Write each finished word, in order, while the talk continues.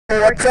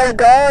What's up,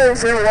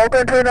 guys, and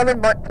welcome to another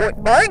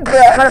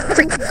Minecraft.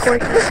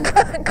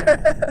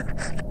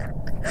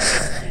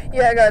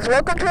 Yeah, guys,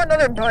 welcome to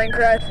another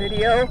Minecraft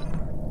video.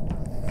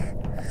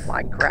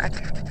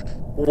 Minecraft.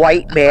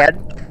 White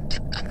man.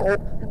 Go.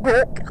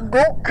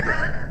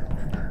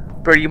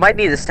 Bro, you might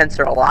need to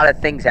censor a lot of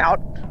things out.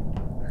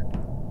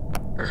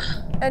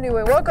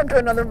 Anyway, welcome to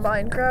another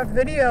Minecraft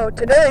video.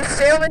 Today,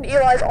 Sam and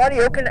Eli's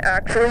audio can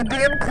actually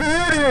be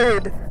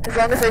included, as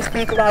long as they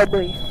speak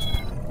loudly.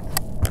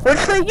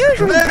 Which they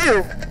usually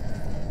do.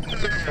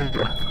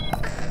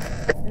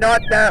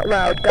 Not that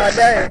loud, god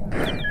dang.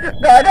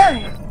 God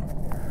dang.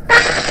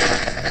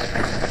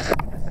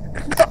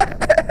 Not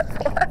that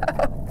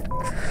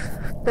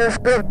loud. That's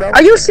good, bro.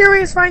 Are you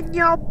serious right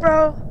now,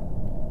 bro?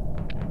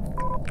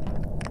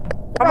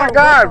 Oh my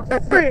god! No,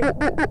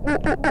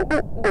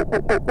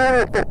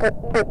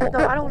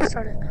 I don't want to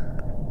start it.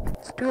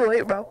 It's too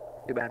late, bro.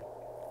 Too bad.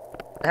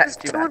 That's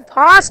too bad.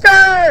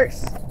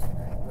 Imposters!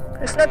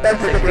 It's not that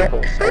big, bro.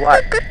 People, so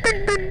what?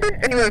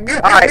 Anyway,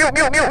 mute. Oh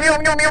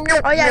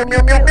yeah,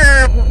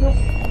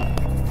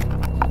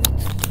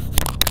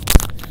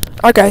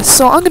 Alright guys,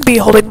 so I'm gonna be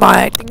holding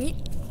my thingy.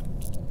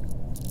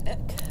 I'm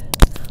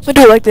gonna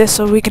do it like this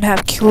so we can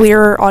have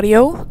clearer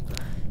audio.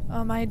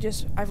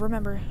 I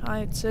remember.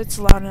 It's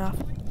loud enough.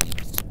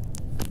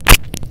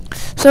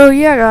 So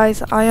yeah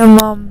guys, I am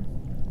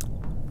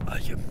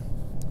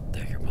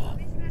They're your mom.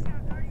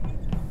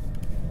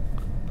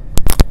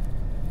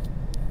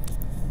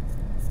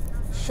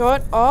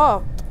 Shut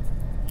up.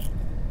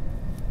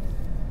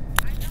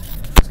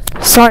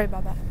 Sorry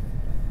about that.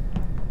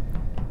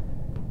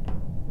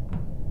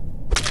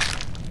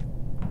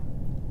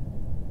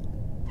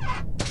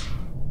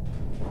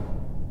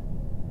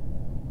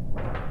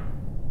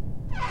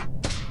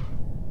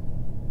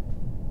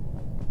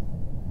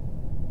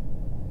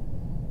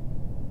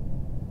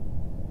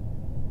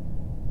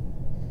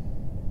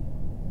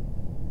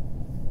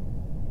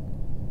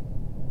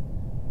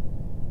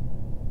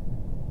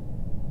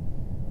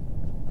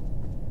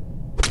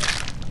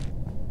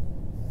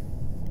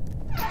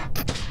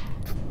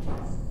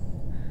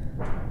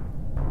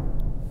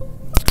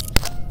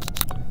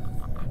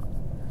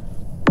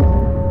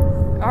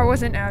 I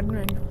wasn't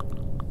admin.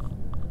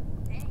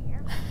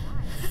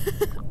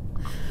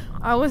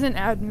 I wasn't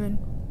admin.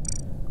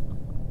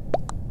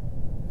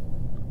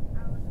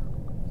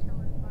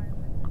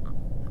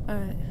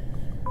 Alright.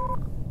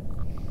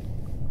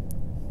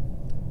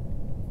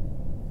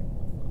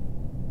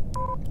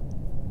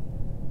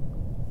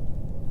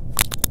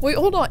 Wait,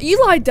 hold on.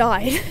 Eli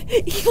died.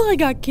 Eli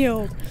got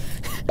killed.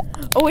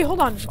 Oh wait, hold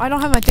on. I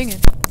don't have my thing in.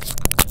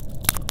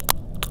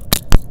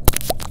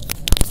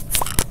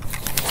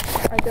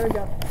 Alright, there we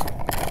go.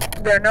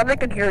 There, now they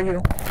can hear you.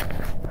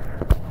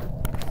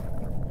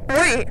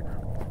 Wait,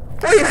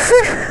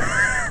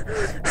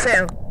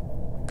 Sam.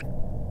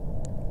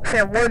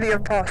 Sam, we're the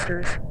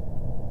imposters.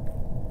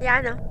 Yeah,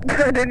 I know.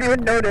 I didn't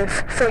even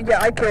notice. So yeah,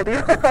 I killed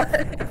you.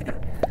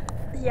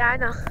 Yeah, I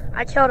know.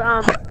 I killed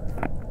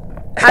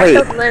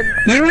Wait, Lynn.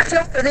 you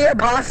killed the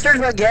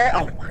imposters again?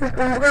 Oh,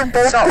 We're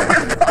both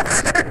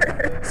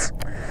imposters.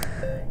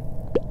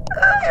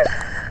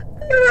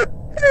 you're a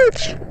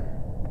bitch.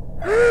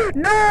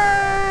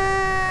 No!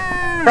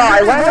 Bro,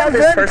 I love how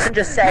this person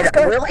just said,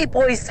 Willy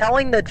Boy's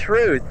telling the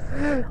truth.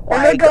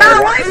 Like,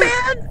 God. white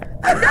man!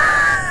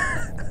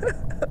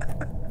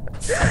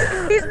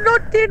 He's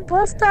not the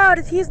imposter.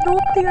 He's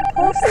not the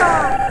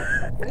imposter.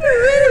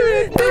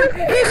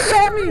 He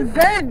saw me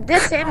vent!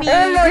 This Emmy,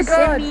 Oh my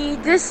God.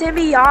 this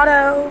Emmy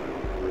Otto.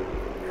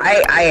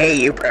 I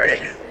hate you,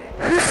 Brody.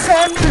 He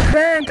saw me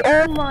vent!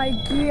 Oh my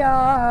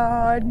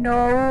god!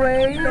 No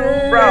way!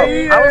 Bro,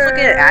 I was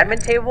looking at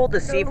admin table to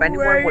see if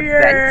anyone would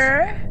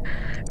vent.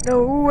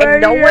 No way.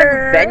 And no one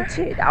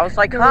vented. I was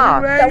like,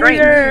 huh, strange.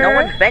 No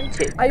one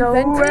vented. I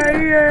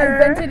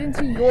vented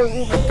into your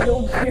room and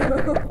killed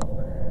you.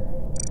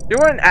 You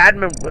were an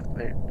admin with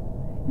me.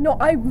 No,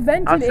 I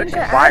vented into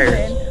switching fires.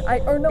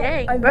 admin.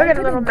 Dang, Bro got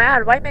a little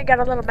mad. White man got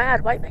a little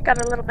mad. White man got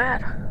a little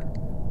mad.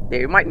 Yeah,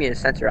 you might need to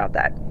censor out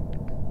that.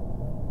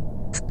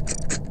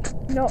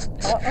 No,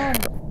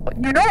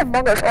 you know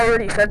Among Us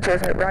already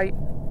censors it, right?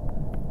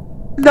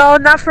 No,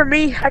 not for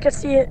me. I can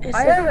see it.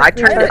 I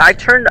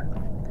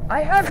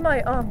have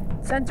my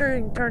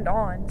censoring turned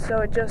on,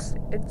 so it's.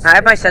 I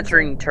have my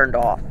censoring turned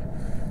off.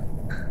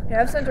 Yeah, I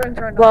have censoring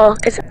turned on. Well,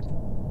 it's.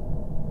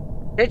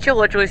 Didn't you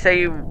literally say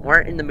you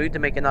weren't in the mood to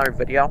make another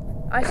video?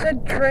 I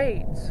said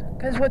trades,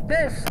 cause with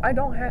this I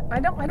don't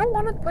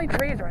want to play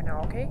trades right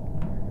now, okay?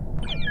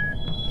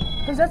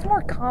 Cause that's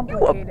more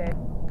complicated.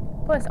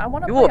 Plus, I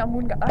want to play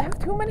Among Us. I have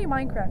too many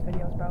Minecraft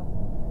videos, bro.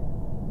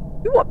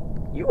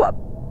 You up.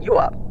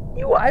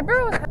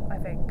 Eyebrows, I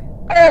think.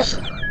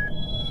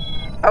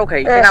 Okay,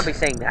 you cannot be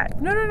saying that.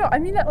 No, I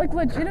mean that like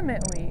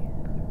legitimately.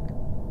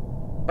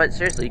 But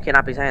seriously, you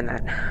cannot be saying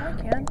that. I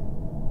can.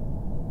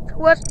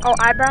 What? Oh,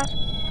 eyebrows?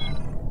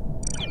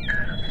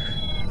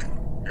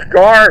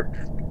 Scarf.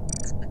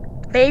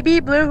 Baby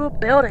blue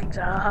buildings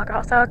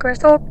across the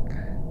crystal.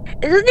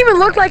 It doesn't even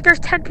look like there's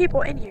 10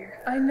 people in here.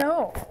 I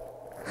know.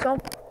 So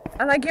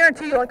And I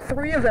guarantee you, like,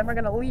 3 of them are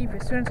gonna leave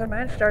as soon as the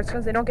match starts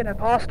because they don't get an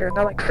imposter. And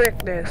they're like, frick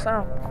this,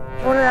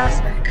 What did I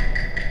say?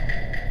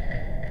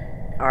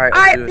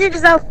 Alright, mute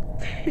yourself.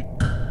 Alright,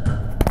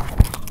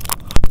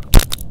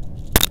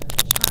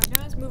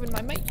 guys, moving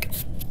my mic.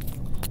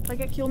 If I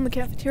get killed in the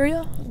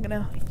cafeteria, I'm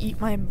gonna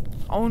eat my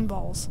own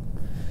balls.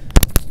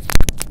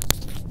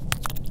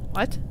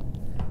 What?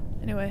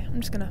 Anyway,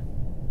 I'm just gonna...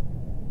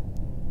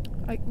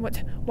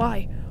 what?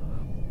 Why?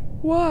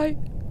 Why?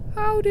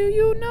 How do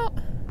you know?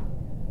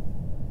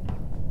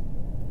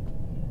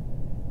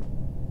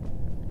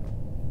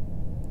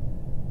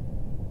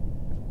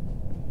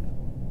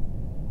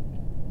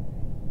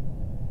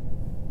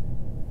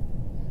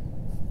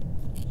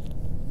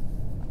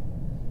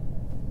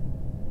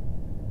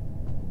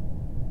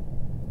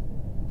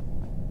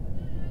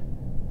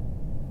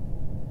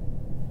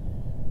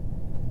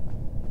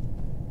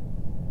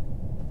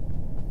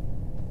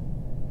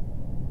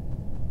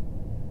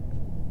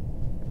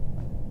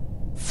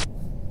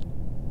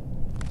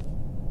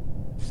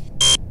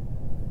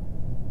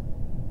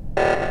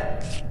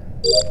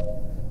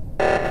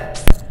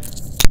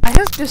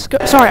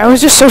 Sorry, I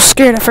was just so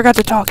scared I forgot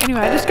to talk.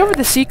 Anyway, I discovered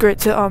the secret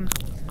to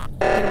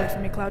get away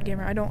from me, Cloud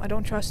Gamer. I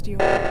don't trust you.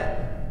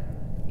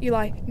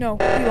 Eli, no,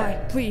 Eli,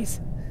 please.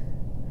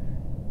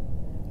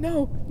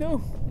 No,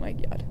 oh my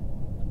god.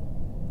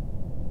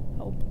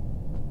 Help.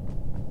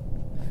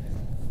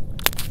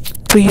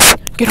 Please,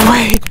 get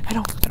away. I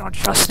don't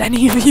trust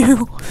any of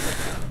you.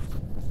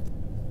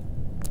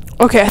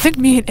 Okay, I think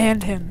me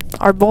and him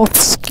are both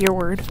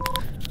scared.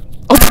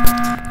 Oh,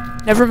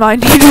 never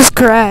mind, he just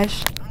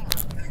crashed.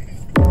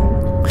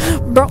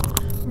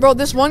 Bro,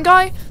 this one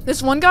guy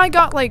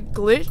got like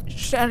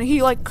glitched and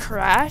he like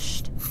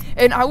crashed,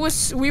 and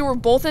we were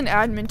both in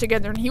admin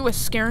together and he was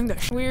scaring the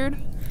weird.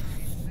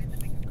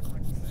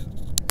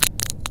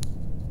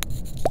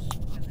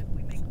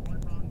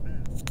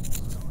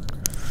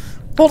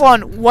 Hold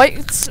on,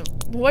 white's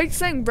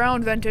saying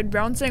brown vented,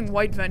 brown saying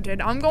white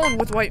vented. I'm going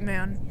with white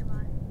man.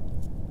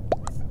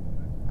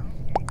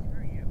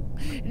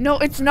 No,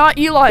 it's not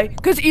Eli,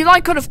 because Eli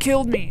could have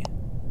killed me.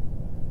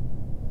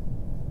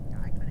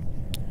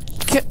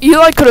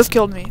 Eli could have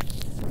killed me.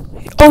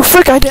 Oh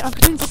frick! I didn't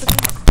put the thing.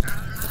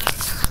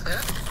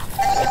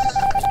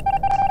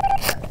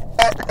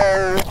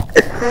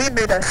 We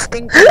made a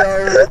stinky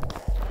road.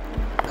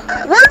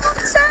 What did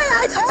I say?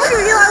 I told you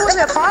Eli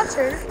wasn't a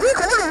sponsor.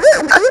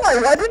 Eli,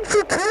 why didn't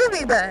you kill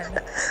me then?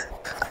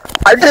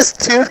 I'm just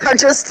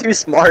too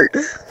smart.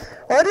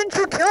 Why didn't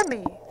you kill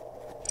me?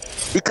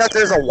 Because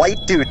there's a white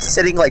dude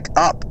sitting like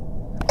up.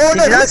 Oh,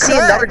 Did you not see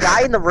another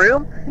guy in the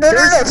room? No, he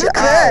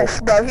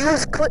crashed, bro. He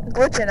was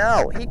glitching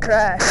out. He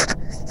crashed.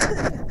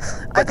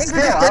 I think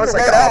I was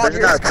like, oh, there's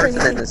another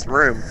person in this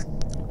room.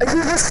 He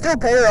was still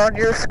there on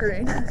your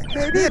screen.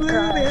 Maybe it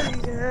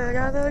crashed.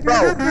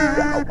 Bro,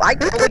 I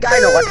killed a guy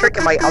in electric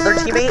and my other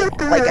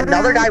teammate, like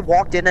another guy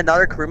walked in,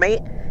 another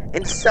crewmate,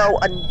 and so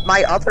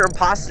my other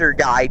imposter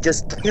guy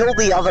just killed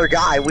the other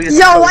guy. We just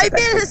Yo, White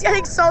Man is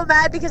getting so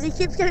mad because he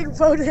keeps getting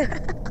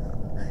voted.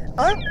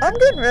 I'm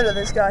getting rid of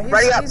this guy.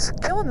 He's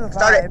killing the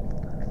vibe.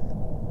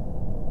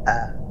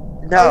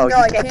 No,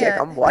 no, you can't get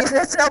him. What?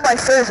 That's not my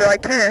server. I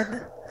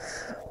can.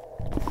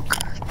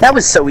 That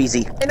was so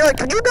easy. You know,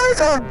 can you guys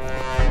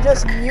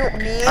just mute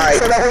me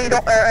so that way you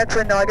don't?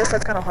 Actually, no. I guess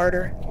that's kind of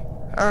harder.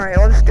 All right,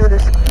 I'll just do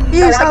this.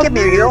 No, I can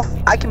mute you.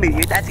 I can mute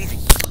you. That's easy.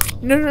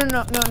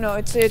 No.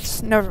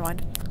 It's never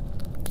mind.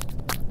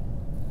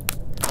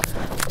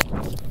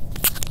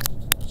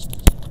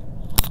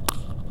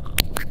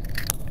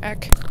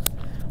 Eck.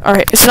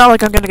 Alright, it's not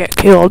like I'm gonna get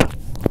killed.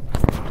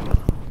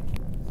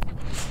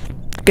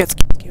 Gets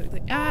killed.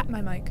 Ah, my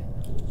mic.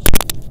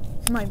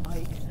 My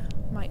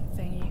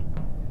thingy.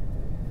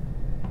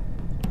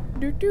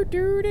 Do do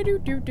do do do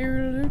do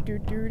do do do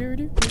do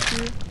do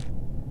do.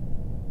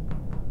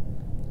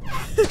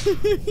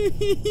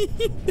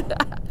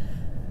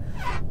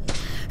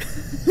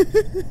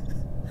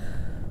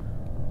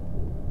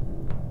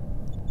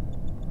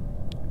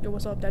 Yo,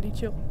 what's up, Daddy?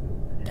 Chill.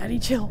 Daddy,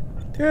 chill.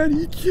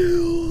 Daddy,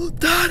 chill.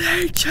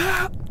 Daddy,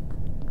 chill.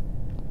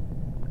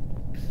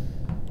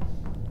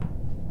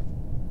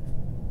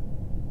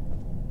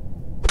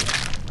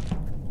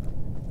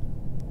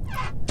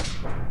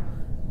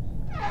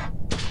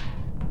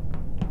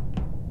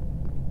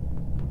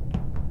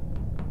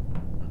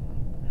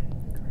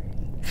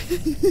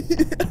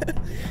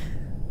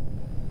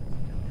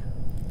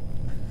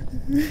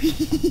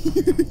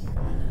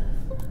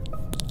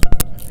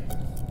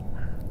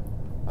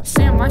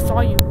 Sam, I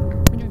saw you.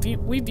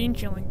 We've been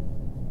chilling.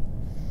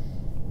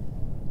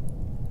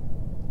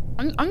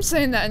 I'm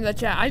saying that in the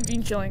chat. I've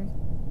been chilling.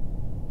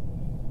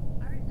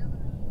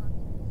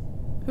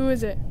 Who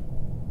is it?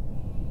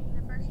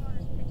 The first one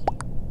is Pitchy.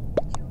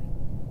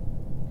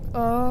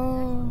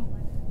 Oh.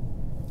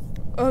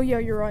 Oh yeah,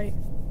 you're right.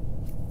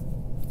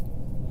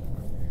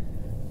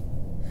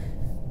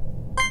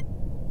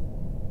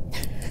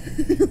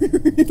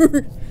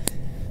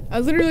 I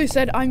literally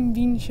said I'm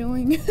being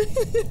chilling.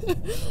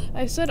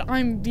 I said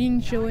I'm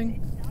being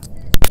chilling.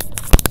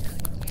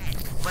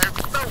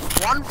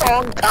 Why one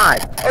wrong time.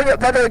 Oh yeah,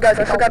 by the way, guys,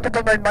 I forgot to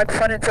put my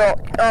microphone in. So,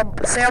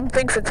 Sam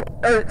thinks it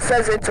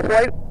says it's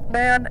white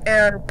man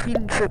and Pith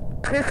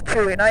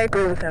Chewy, and I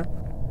agree with him.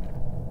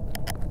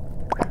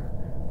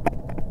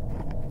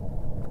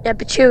 Yeah,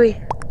 but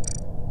Chewy.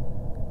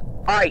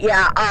 Alright,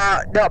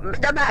 yeah,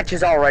 the match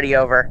is already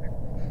over.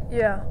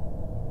 Yeah.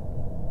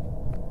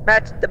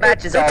 The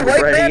match is it's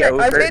already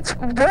over. It's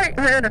white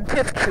man and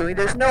Pith Chewy.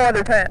 There's no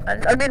other pen.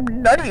 I mean,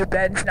 none of you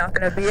Ben's not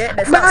gonna be it. And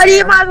it's not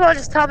You might as well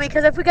just tell me,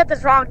 because if we get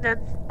this wrong, then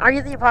are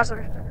you the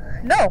imposter?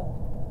 No.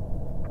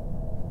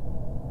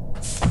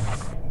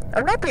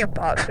 I'm not the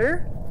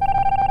imposter.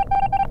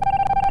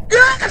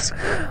 Yes!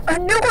 I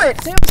knew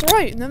it! Sam's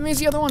right. That means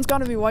the other one's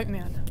gotta be white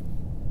man.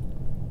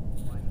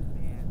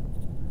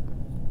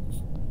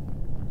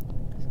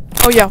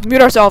 Oh yeah,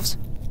 mute ourselves.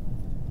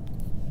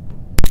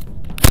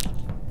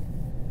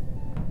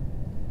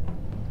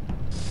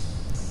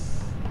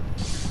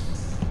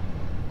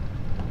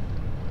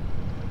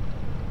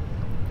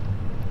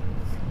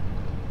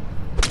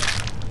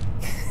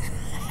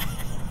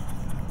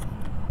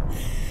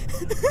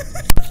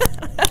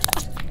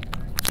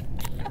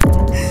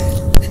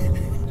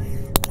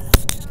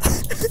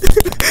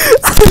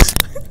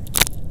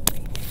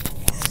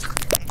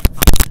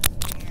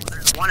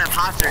 One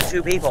imposter,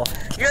 two people.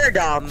 You're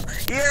dumb.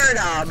 You're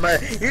dumb.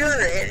 You're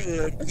an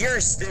idiot. You're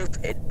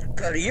stupid.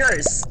 Cody, you're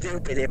a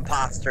stupid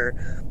imposter.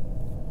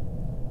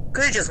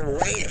 Could've just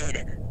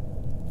waited.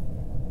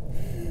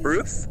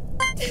 Roof?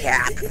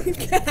 Cap.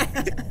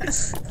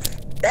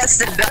 That's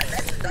the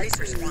nice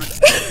response.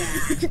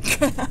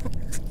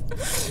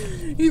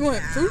 He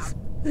went poof.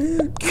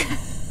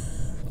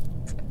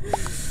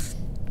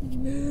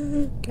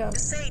 Cap.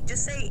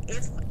 Just say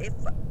if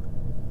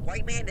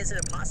white man is an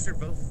imposter,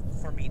 vote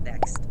for me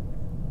next.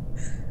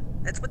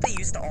 That's what they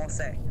used to all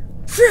say.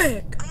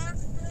 Frick!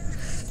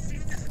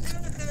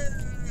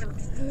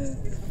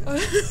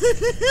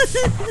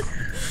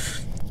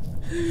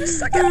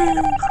 Suck at being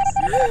an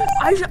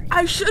imposter.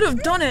 I should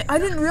have done it. I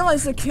didn't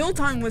realize the kill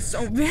time was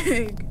so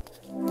big.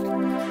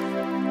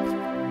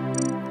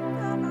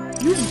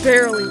 You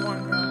barely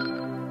won, bro.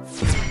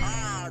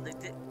 They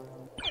did.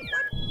 What?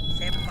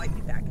 Sam invite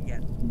me back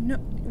again. No,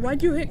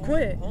 why'd you hit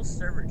quit? The whole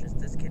server just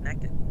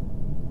disconnected.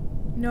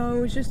 No,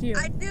 it was just you.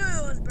 I knew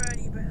it was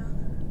Birdie, bro.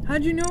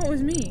 How'd you know it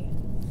was me?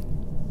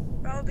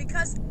 Bro,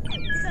 because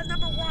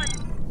number one,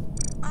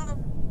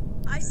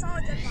 I saw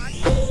a dead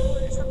body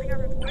or something I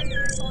reported,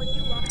 and I saw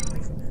you walking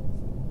away from it.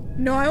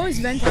 No, I always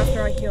vent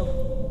after I kill.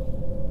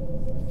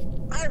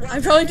 Oh, well, I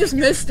probably just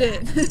missed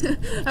it.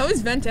 I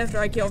always vent after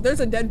I kill. If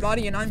there's a dead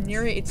body and I'm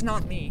near it, it's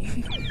not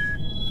me.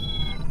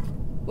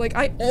 Like,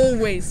 I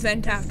always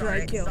vent after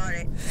I kill. Start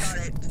it.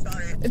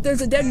 If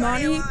there's a dead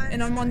body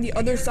and I'm on the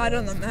other side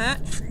of the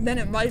match, then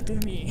it might be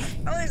me.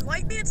 Oh, is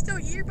white man still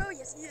here, bro?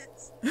 Yes, he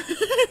is.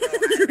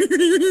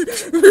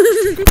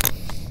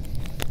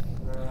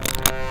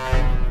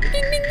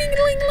 Ding, ding, ding,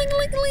 ling, ling,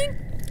 ling, ling.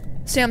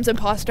 Sam's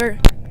imposter.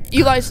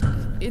 Eli's.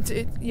 It's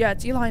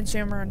Eli and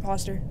Sam are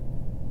imposter.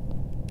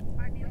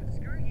 I mean,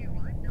 screw you,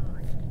 I'm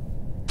not.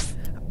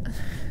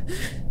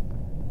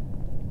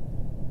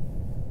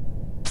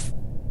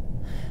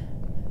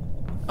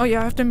 Oh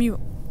yeah, I have to mute.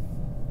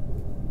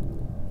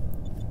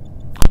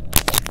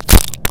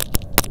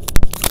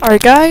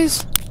 Alright,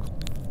 guys.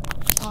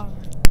 I'm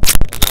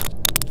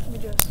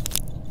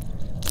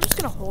just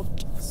gonna hold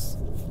this.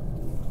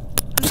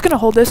 I'm just gonna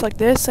hold this like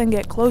this and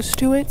get close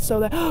to it so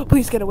that. Oh,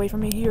 please get away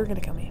from me. You're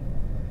gonna kill me.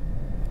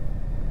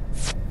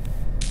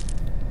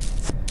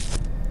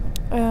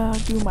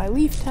 Do my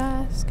leaf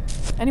task.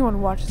 Anyone who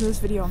watches this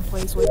video and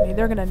plays with me,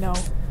 they're gonna know.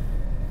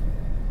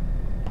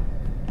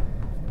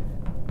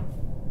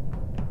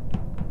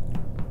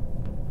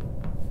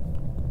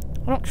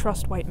 I don't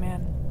trust white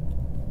man.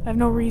 I have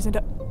no reason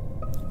to.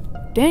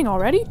 Dang,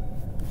 already?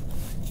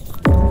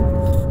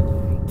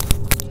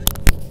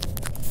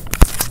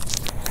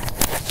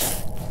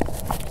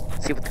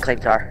 See what the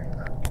claims are.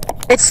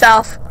 It's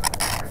South.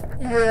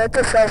 Yeah, it's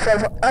a self.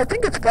 I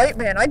think it's white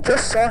man. I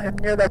just saw him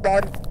near the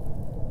body.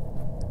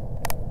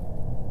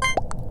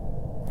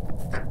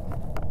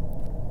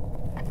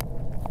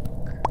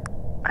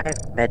 I have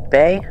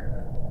medbay.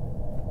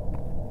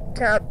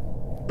 Cap.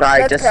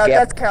 Alright, just skip.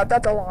 That's cap.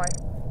 That's a lie.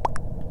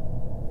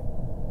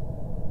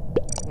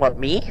 What,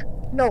 me?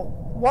 No,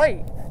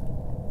 white.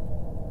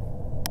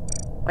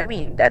 What do you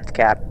mean, that's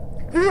cap?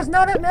 He was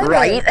not at Medbay.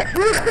 Right?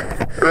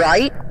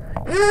 Right?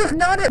 He was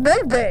not at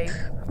Medbay.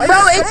 Bro,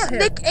 it's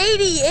Nick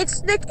 80.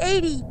 It's Nick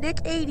 80. Nick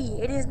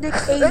 80. It is Nick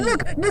 80. And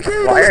look, Nick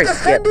 80 Why are was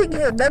defending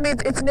him. That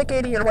means it's Nick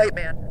 80 and white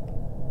man.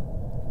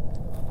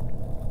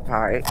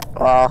 Alright,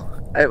 well,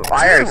 I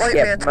already white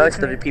skipped. man's Most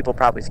with of the me. people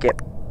probably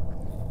skip.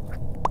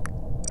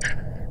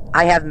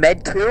 I have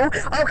med too?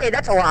 Okay,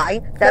 that's a lie.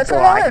 That's a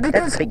lie. That's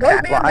because a big white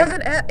fat man lie.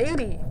 wasn't at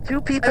 80.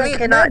 Two people I mean,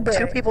 cannot. medbay.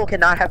 Two people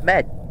cannot have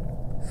med.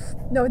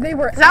 No, they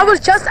were. I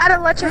was just at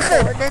electrical,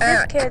 said and then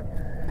at. this kid.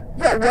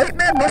 Yeah, white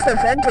man must have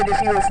vented if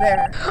he was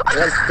there.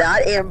 Was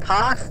that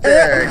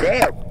imposter?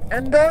 Damn.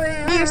 And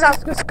I. Be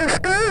yourself.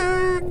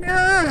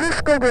 Yeah,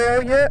 this go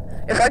girl, yeah.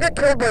 If I get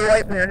killed by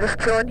white man just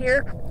chilling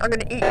here, I'm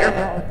gonna eat your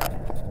mom.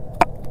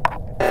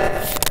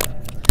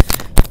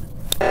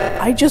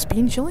 I just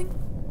been chilling?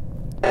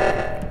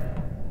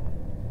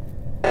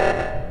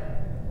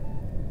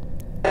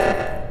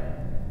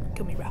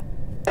 Kill me, bro.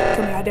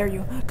 Come here, I dare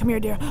you. Come here,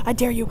 dare. I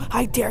dare you.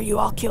 I dare you.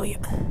 I'll kill you.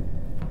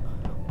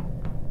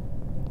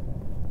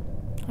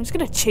 I'm just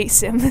gonna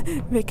chase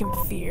him, make him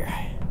fear.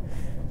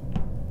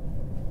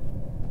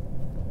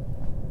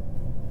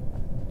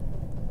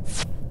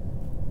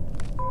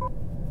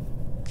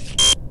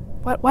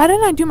 Why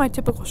didn't I do my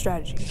typical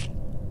strategy?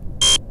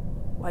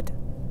 What?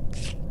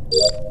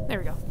 There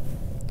we go.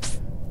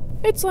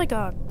 It's like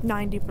a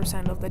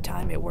 90% of the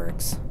time it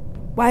works.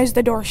 Why is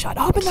the door shut?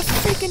 Open the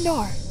freaking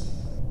door!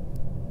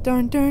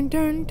 Dun dun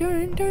dun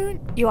dun dun.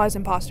 Eli's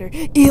imposter.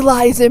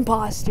 Eli's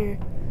imposter!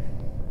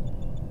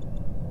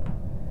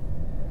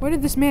 Where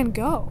did this man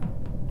go?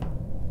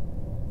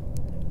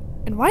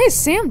 And why is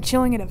Sam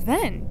chilling at a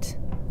vent?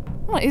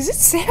 What, is it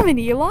Sam and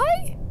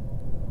Eli?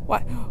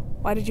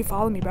 Why did you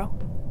follow me, bro?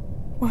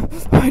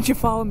 Why'd you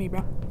follow me,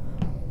 bro?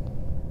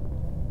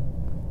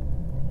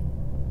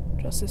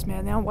 Trust this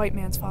man. Now white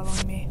man's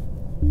following me.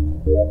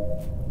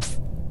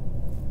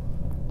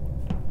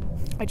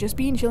 I just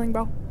been chilling,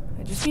 bro.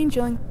 I just been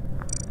chilling.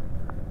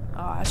 Oh,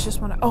 I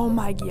just wanna. Oh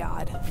my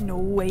god. No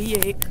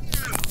way.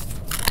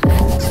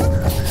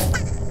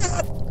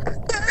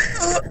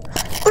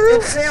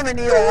 It's Sam and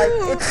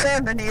Eli. It's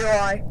Sam and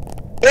Eli.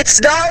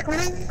 It's not me!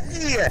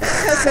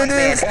 Yes, it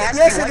is.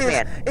 Yes, it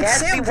is. It's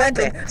Sam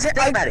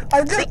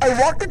venting. I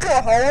walked into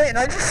a hallway and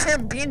I just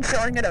Sam being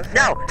chilling at a vent.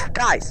 No,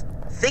 guys,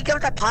 think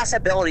of the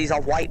possibilities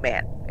of white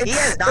man. He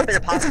has not been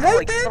a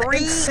possibility in like 3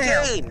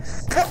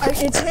 games.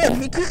 It's him.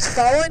 He keeps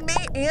following me,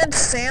 and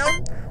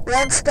Sam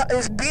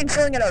is being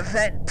chilling at a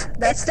vent.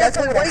 That's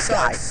definitely what white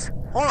guys.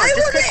 Hold on, I just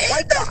wasn't pick in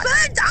white the guy.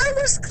 vent. I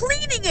was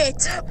cleaning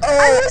it.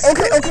 Oh,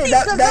 okay.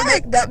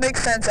 That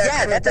makes sense. Actually,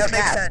 Yeah, that's a that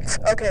makes task. sense.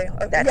 Okay.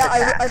 That's a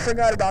task. I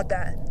forgot about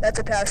that. That's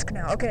a task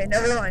now. Okay,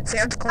 never mind.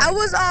 Sam's clean. I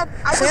was Sam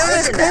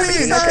is cleaning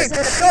clean. that Okay,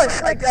 because just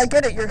shush. I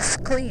get it. You're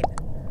clean.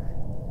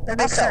 That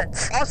makes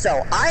sense.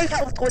 Also, I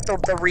helped with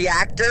the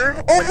reactor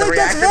Oh when the wait,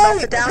 that's reactor right.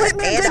 melted down, White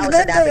man and I did was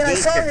in medbay, and I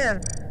saw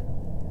navigation.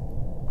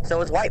 him.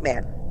 So it's white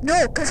man.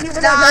 No, because he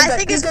was Nah, on medbay. I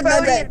think He it's did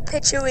Brody medbay. and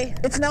Pitchui.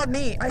 It's not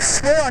me. I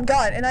swear on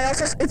God. And I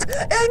also, I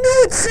know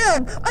it's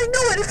Sam. I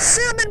know it. It's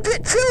Sam and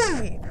Pit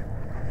Chewy.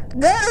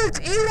 No, it's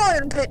Eli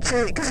and Pit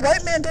Chewy. Because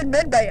White Man did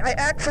medbay. I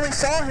actually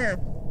saw him.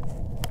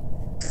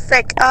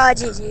 Frick.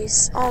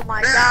 GG's. Oh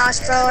my gosh,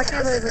 bro. I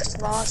can't believe we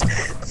just lost.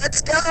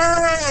 Let's go!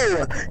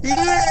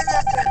 Yeah!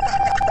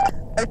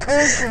 I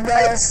told you, bro.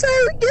 It's so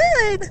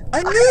good.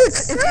 I knew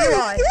it's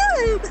Eli.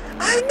 Good.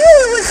 I knew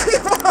it was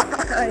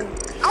Eli.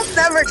 I'm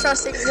never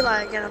trusting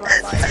Eli again in my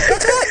life.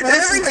 That's right.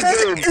 Whenever he is the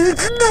says, game.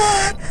 it's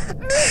not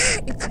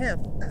me. It's him.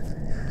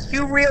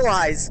 You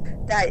realize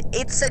that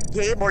it's a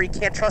game where you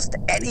can't trust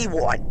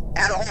anyone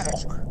at all.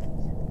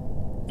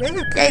 Yeah,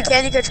 you Yeah, you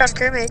can. You can trust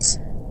crewmates.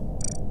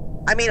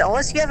 I mean,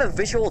 unless you have a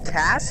visual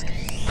task,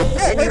 Yeah,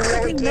 then like you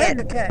really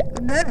freaking can't.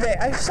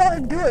 medbay. I saw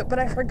him do it, but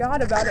I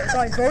forgot about it, so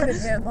I voted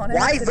him on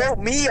Why accident. vote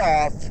me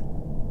off?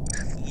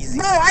 Easy.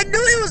 Bro, I knew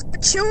it was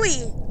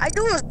Pitchui. I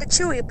knew it was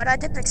Pitchui, but I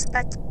didn't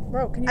expect.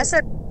 Bro, can you? I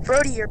said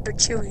Brody or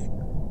Pitchui,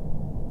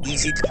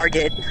 Easy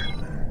target.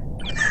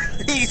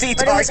 Easy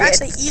but it was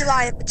target. actually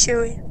Eli and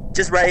Pitchui.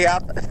 Just ready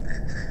up.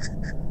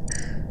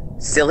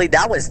 Silly,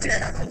 that was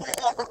terrible.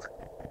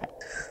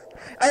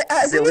 I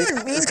didn't Silly, even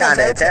mean it's to kinda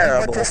vote for him,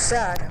 terrible. but just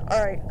sad.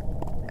 All right,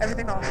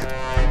 everything off.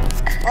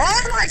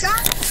 Oh my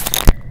god!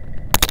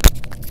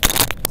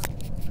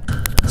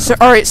 So,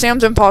 alright,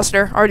 Sam's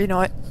imposter. I already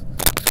know it.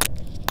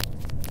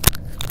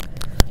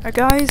 Alright,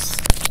 guys.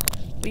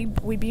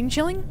 We been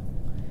chilling?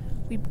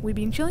 We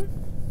been chilling?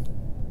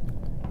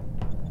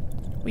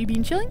 We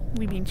been chilling?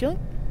 We been chilling?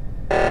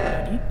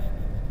 Ready?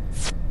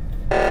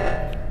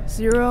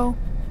 0,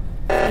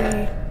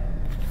 3,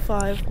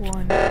 5,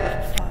 1,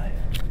 5.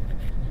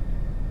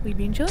 We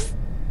been chilling?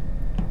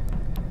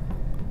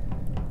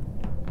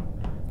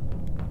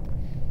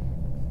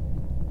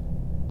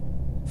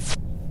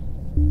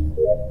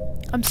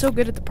 I'm so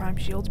good at the prime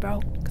shields, bro.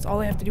 Because all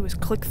I have to do is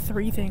click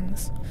 3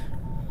 things.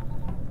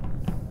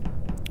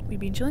 We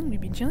been chilling? We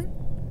been chilling?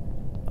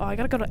 Oh, I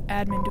gotta go to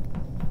admin to...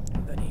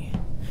 Buddy.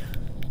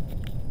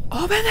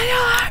 Open the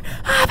door!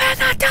 Open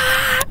the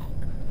door!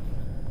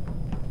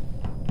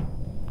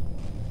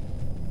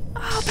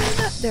 Open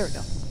the... There we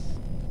go.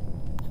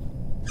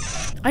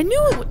 I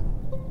knew it would...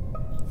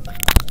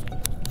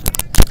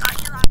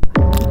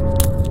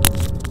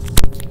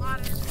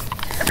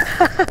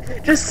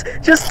 just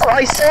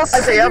I saw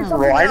Sam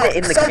run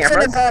in the Sup's camera.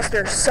 an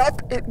imposter.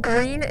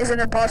 Green is an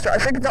imposter. I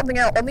figured something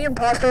out. Only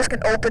imposters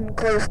can open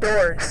closed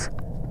doors.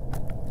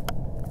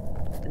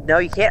 No,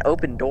 you can't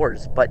open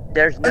doors, but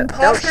there's no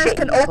Imposters shit.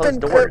 can You close open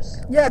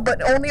doors. Yeah,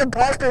 but only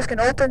imposters can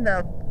open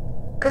them.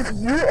 Cause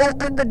you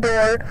opened the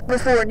door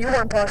before and you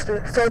were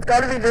imposter, so it's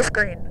gotta be this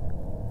green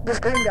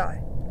guy.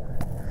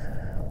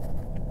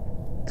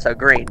 So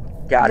green,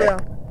 got Yeah.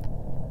 it.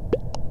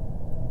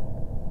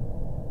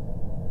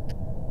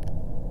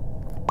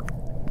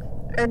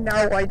 And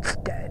now White's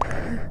dead.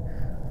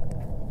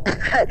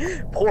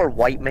 Poor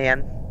white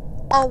man.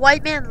 Oh,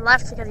 white man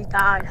left because he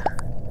died.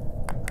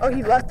 Oh,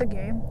 he left the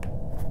game?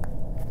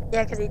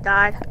 Yeah, because he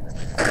died.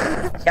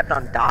 Kept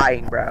on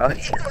dying, bro.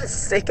 He was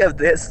sick of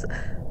this.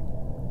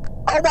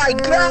 Oh my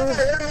god!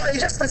 He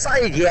just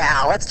decided,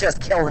 yeah, let's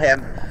just kill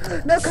him.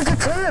 No, because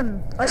it's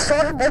him. I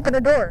saw him open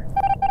the door.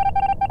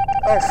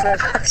 Oh, frick.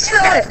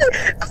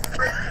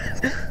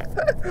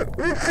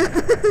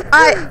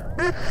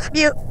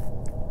 Mute.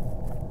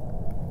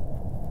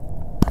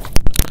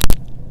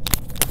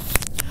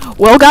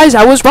 Well, guys,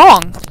 I was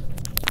wrong.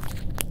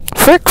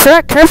 Frick,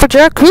 frick, careful,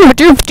 Jack, who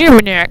do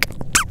Nick?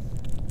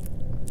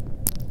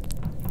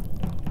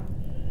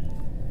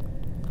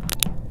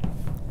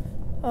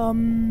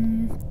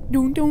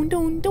 Dun dun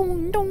dun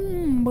dun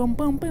dun, bum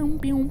bum bum,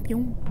 pew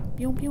pew,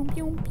 pew pew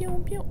pew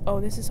pew pew.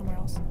 Oh, this is somewhere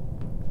else.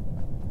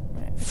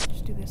 Alright, let's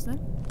just do this then.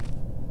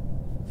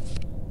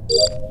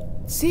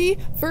 See,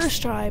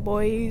 first try,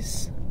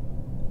 boys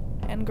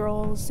and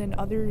girls and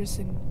others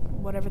and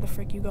whatever the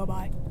frick you go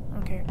by. I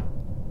don't care.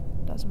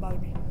 Doesn't bother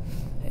me.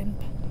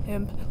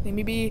 Imp, let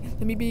me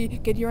be,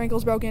 get your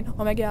ankles broken.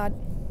 Oh my god.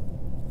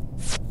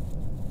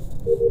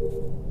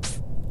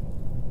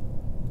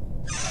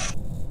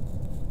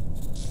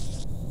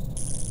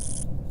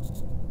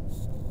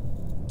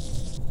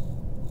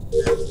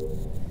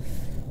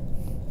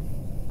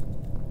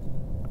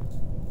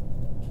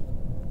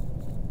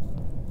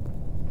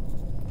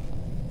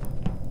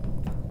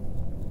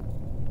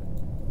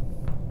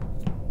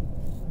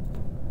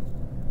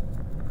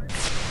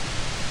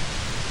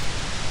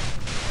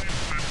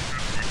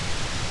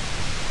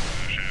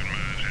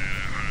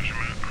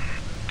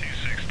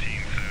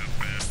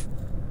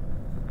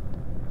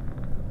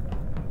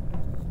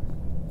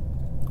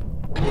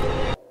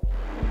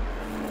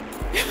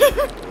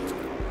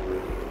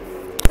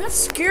 That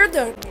scared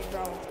the me,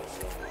 bro.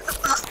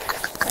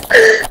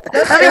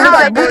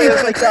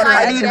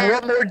 I need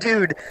one more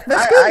dude.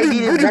 I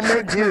needed one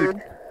more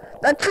dude.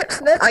 That's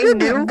I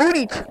knew.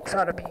 booty cheeks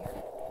out of me. No,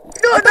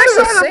 I next thought it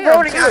was time I'm Sam,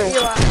 voting out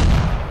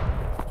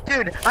too.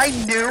 you. Dude, I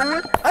knew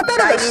I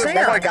thought I it was needed one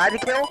Sam. more guy to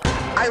kill.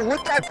 I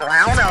looked at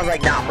Brown, I was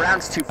like, nah,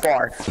 Brown's too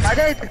far.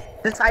 I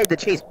decided to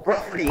chase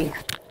Brody.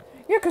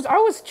 Yeah, because I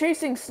was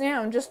chasing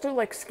Sam just to,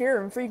 like,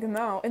 scare him, freak him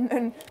out, and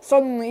then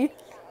suddenly...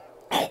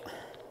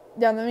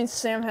 Yeah, that means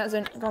Sam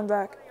hasn't gone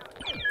back.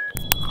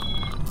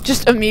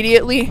 Just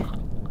immediately.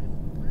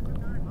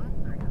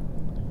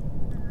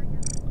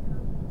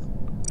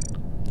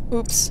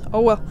 Oops, oh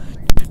well.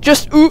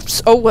 Just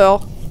oops, oh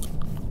well.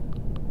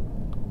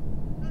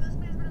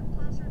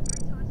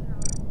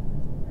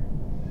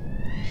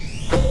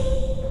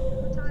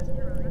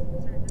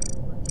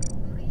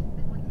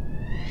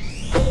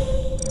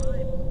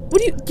 What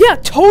do you, yeah,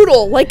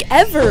 total, like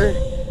ever.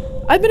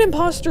 I've been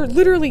imposter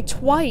literally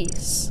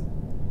twice.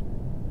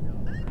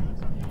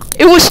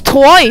 It was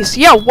twice,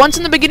 yeah, once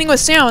in the beginning with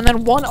Sam and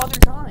then one other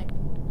time.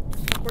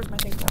 Where's my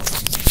thing?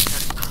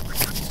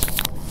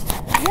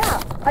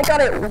 Yeah, I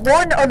got it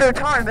one other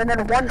time and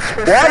then once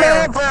for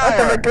Sam at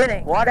the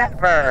beginning.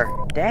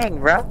 Whatever. Dang,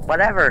 bro.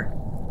 Whatever.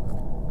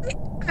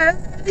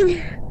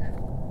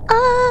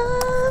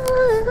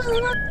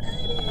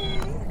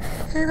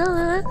 And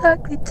I'm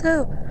ugly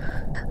too.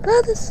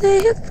 Love to see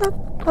it from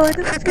point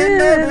of Chicken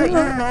nugget, you view.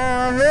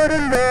 already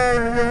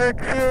love your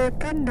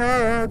chicken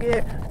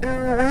nugget. Do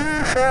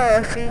we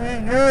saucy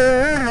your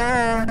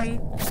lonely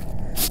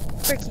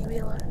Freaking me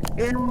alive.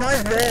 in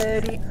my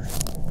ready?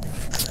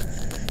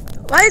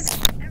 Why is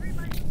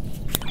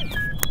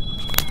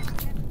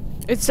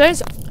It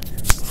says,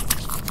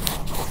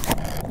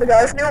 The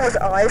guy's name was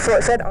I, so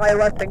it said I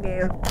left the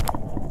game.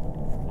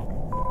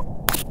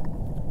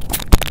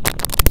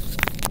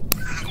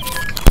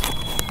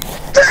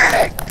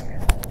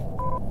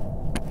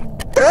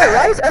 Bro,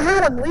 why is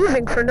everyone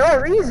leaving for no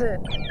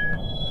reason?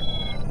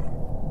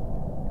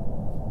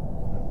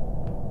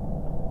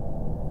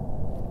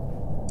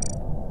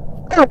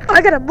 Oh,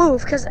 I gotta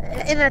move because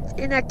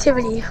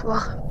inactivity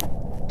will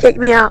kick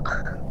me out.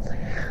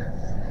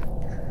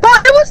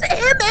 But it was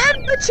him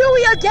and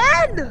Chewie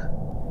again!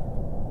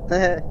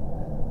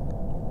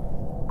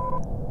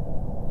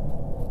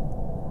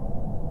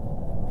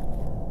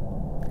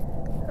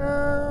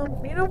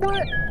 You know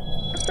what?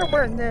 Let's start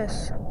wearing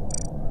this.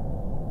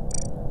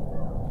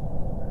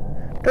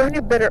 Do I have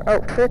any better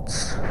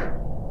outfits?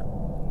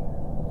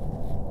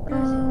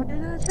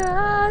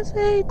 Trust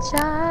me,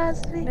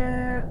 trust me.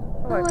 Nah.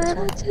 I like Why this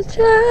one. don't you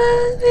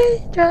trust me,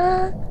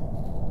 trust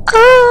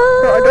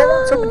Bro, I don't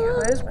want so many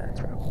hazmats,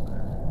 bro.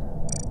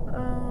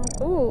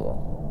 Ooh.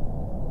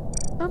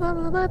 I'm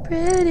all of my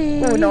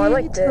pretty. Ooh, no, I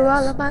like to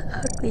all this. of my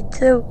ugly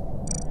too.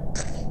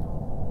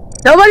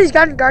 Nobody's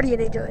gotten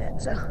Guardian Angel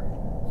yet, so.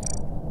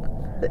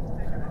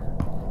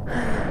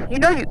 You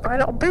know,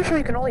 I'm pretty sure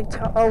you can only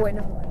tell. Oh, wait,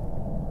 never mind.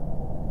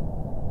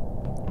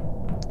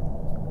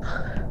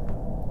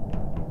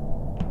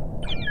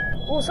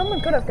 Well,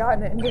 someone could have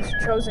gotten it and just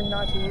chosen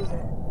not to use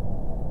it.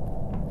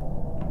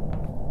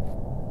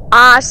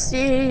 I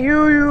see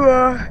you, you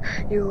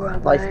are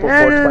Life my before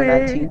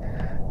enemy. 2019.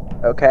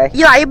 Okay.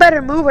 Eli, you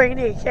better move or you're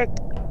gonna get kicked.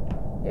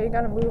 Yeah, you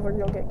gotta move or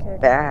you'll get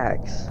kicked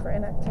Bags. for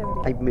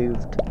inactivity. I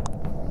moved.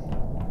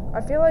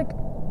 I feel like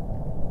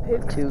To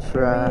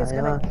Chewy is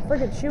gonna cry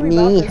friggin' Chewy Me.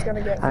 Bop is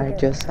gonna get I'm friggin'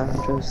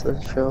 just the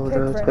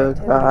shoulder for to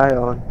inactivity. cry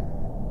on.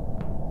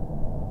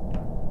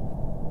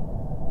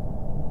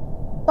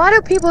 Why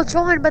do people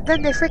join but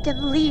then they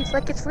freaking leave?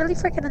 Like, it's really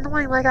freaking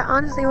annoying. Like, I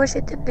honestly wish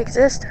it didn't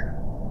exist.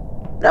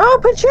 No,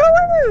 but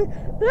Chewy!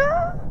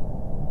 No!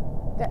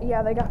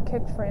 Yeah, they got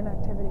kicked for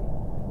inactivity.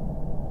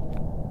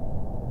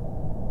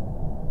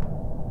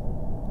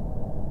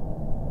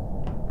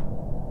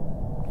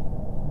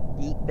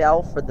 Beat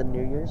bell for the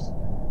New Year's.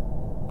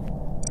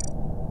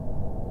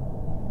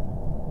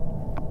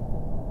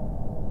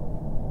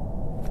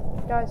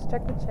 Guys,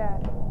 check the chat.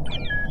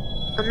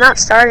 I'm not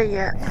starting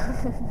yet.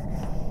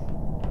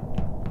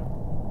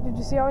 Did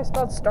you see how I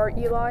spelled start,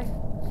 Eli?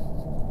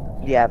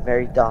 Yeah,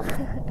 very dumb.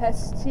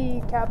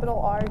 S-T, capital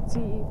R-T.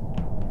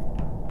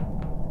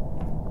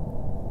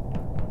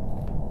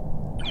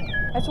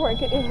 I swear,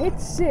 it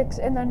hits 6,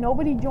 and then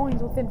nobody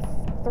joins within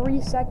 3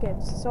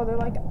 seconds. So they're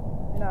like,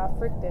 nah,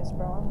 frick this,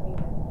 bro, I'm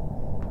leaving.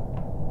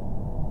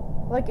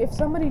 Like, if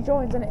somebody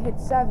joins and it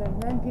hits 7,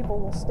 then people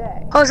will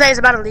stay. Jose's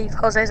about to leave.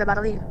 Jose's about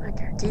to leave. I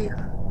guarantee you.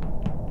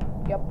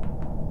 Yep.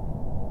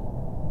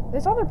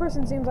 This other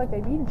person seems like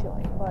they've been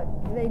chilling, but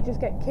they just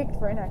get kicked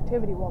for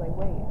inactivity while they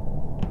wait.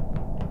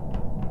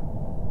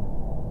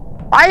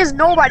 Why is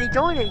nobody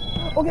joining?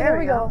 Okay, there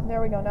we go.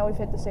 There we go. Now we've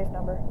hit the safe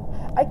number.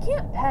 I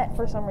can't pet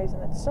for some reason.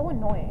 It's so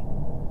annoying.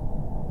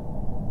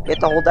 You have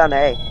to hold down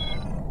A.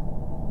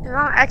 You're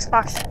on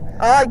Xbox.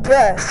 I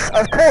guess.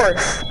 Of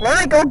course. Let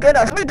me go get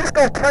us. Let me just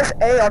go press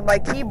A on my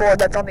keyboard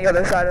that's on the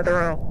other side of the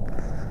room.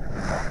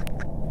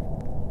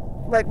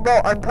 Like, bro,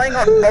 I'm playing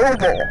on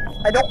mobile.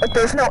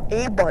 There's no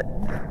A button.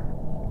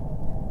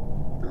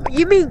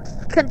 You mean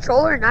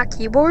controller, not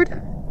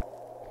keyboard?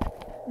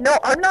 No,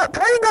 I'm not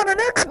playing on an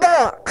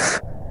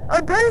Xbox.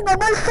 I'm playing on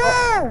my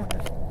phone.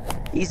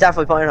 He's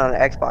definitely playing on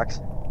an Xbox.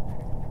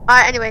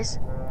 Alright, anyways.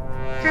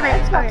 Come here.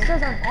 Xbox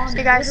says I'm on. See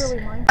you guys.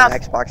 Literally mine. On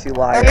Xbox, you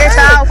lie. Be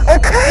yourself.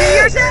 Okay. Be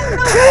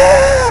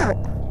yourself.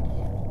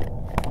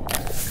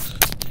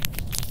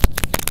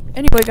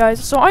 Anyway,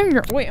 guys, so I'm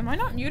your. Wait, am I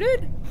not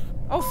muted?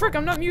 Oh, frick,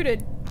 I'm not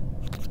muted.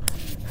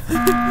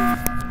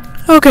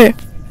 Okay.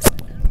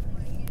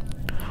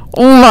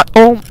 Oh.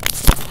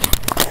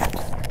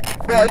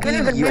 Bro, I can't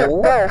even mute.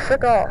 Bro,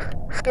 frick off.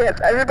 Skip.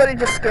 Everybody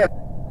just skip.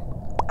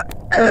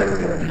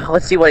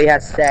 Let's see what he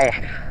has to say.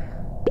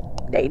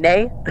 Nay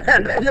Nay?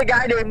 There's a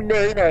guy named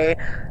Nay Nay.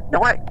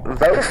 No, I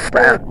vote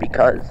Brown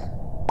because.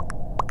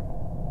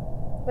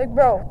 Like,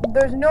 bro,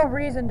 there's no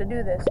reason to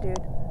do this, dude.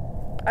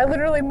 I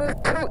literally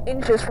moved 2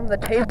 inches from the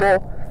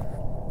table,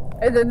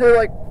 and then they're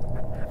like,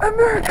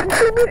 Americans,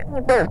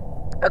 bro.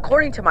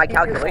 According to my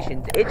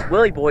calculations, it's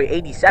Willy Boy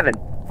 87.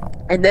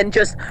 And then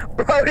just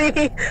Brody,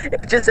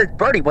 it just says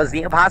Brody was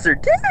the imposter.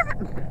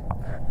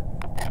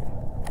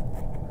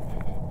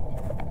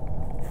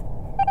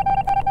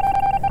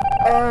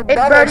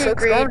 It's Brody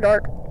agreed.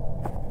 Dark.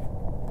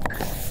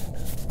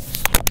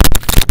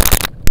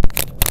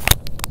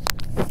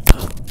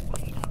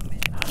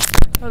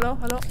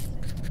 Hello?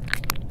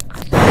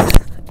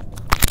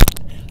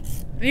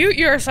 Mute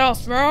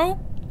yourself, bro.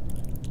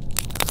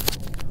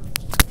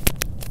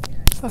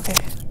 Okay.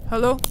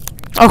 Hello?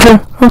 Okay.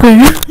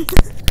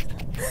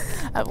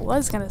 I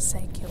was gonna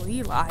say kill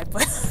Eli,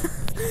 but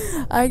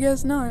I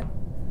guess not.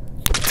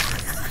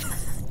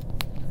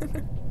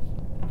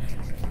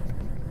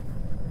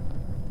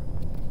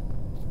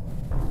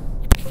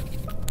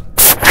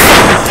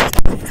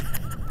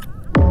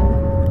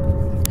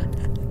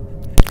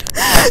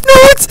 No,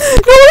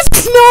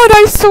 it's not,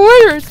 I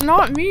swear, it's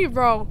not me,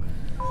 bro.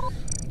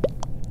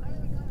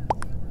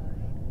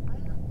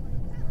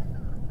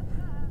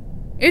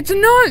 It's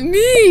not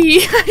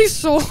me, I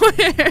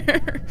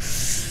swear.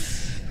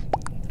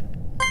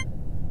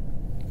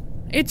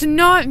 It's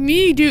not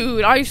me,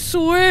 dude, I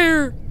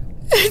swear.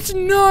 It's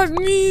not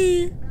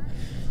me.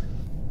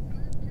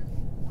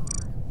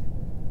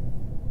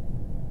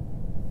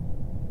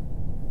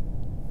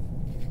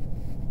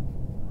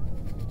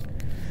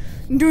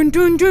 Dun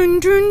dun dun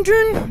dun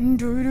dun dun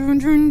dun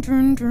dun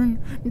dun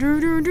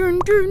dun dun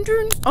dun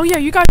dun. Oh yeah,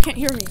 you guys can't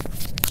hear me.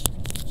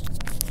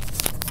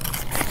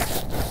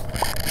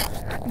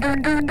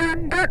 Dun dun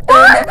dun dun.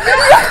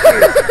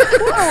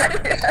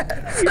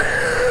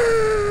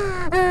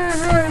 Oh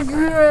my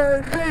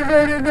god, they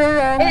voted the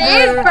wrong It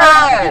is way.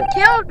 Brody. You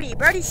killed me.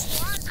 Brody.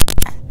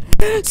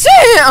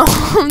 Sam!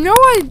 No,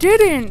 I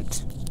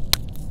didn't.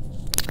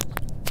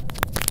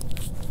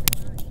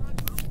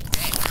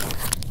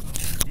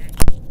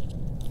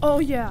 Oh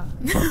yeah.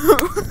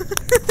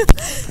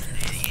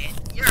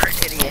 You're an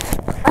idiot.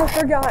 I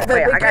forgot. Wait,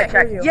 They I gotta can't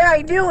check. hear you. Yeah,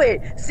 I knew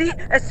it. See,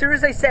 as soon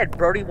as I said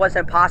Brody was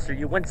imposter,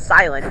 you went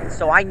silent,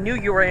 so I knew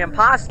you were an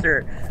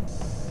imposter.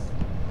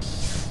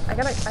 I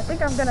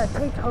think I'm gonna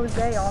take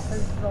Jose off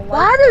as the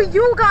Why do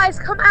you guys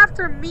come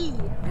after me?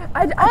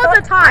 I All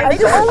the time. I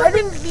It's just-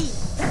 always me.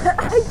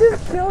 I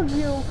just killed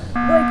you,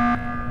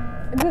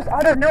 like, Just,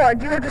 I don't know,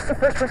 you were just the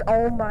first person.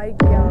 Oh my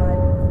god.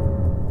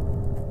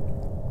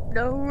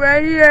 No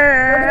way.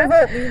 You're gonna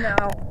vote me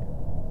now.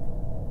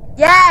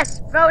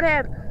 Yes, vote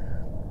him.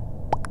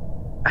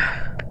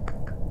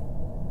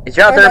 Is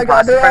your other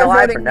imposter friend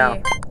alive or voting no?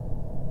 me.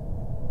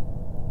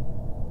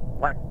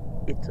 What?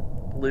 It's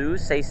blue.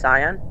 Say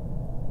Cyan.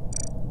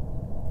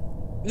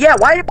 Yeah.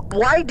 Why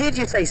did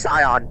you say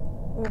Cyan?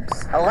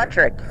 Oops.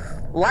 Electric.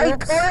 Light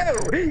Oops.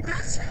 blue.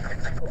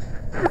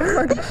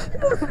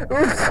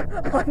 Oops.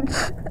 Punch.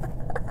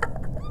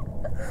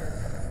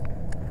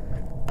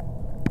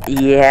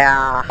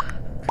 Yeah.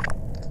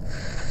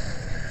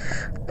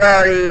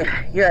 Brody,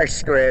 you're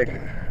screwed.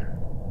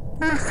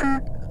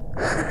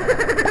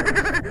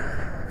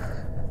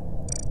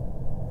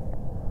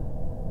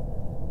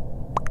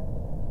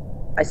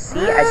 I see,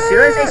 as soon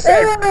as I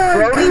said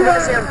Brody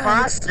was an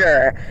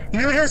imposter,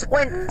 you just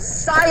went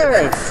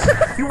silent.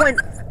 You went...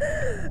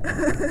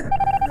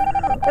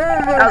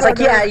 I was like,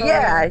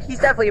 yeah, he's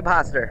definitely an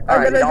imposter.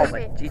 Alright, we all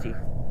win. GG.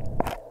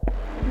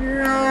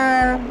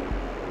 Yeah.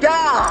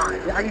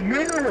 God, I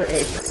knew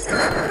it.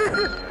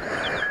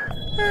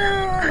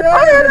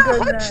 I I had a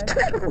hunch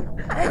too.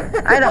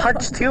 I had a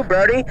hunch too,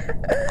 Brody.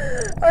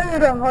 I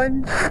had a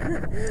hunch.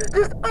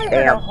 I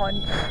had a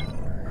hunch.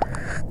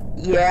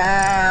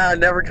 Yeah,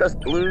 never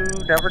trust Blue,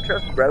 never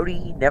trust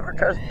Brody, never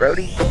trust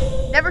Brody.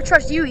 Never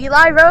trust you,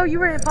 Eli, bro. You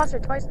were an imposter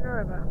twice in a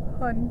row, bro.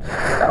 Hunch.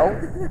 No.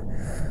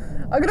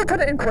 I'm gonna put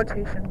it in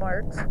quotation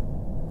marks.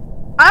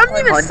 I don't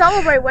even Hunch.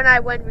 celebrate when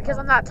I win because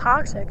I'm not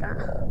toxic.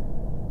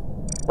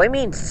 What do you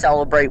mean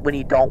celebrate when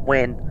you don't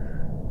win?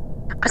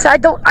 I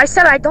said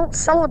I don't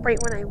celebrate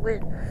when I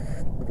win.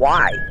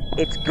 Why?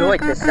 It's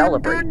good to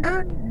celebrate.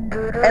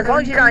 As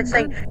long as you're not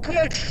saying,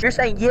 you're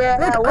saying, yeah,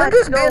 Look, I let's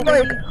just go, made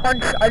like baby.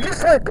 hunch. I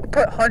just like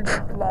put hunch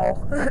lol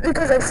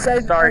because I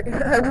said Start.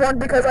 I won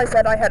because I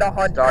said I had a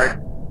hunch. Start.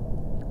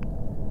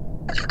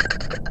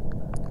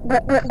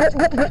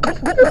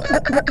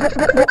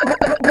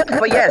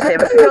 But yeah, Sam,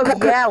 if you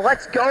go, yeah,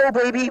 let's go,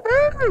 baby.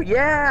 Woo,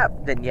 yeah.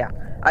 Then yeah.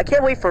 I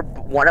can't wait for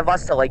one of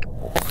us to like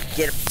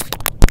get.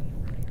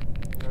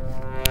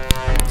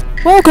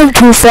 Welcome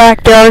to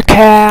Factor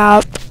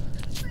Cap.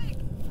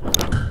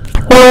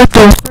 What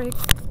the freak?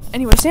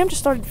 Anyway, Sam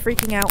just started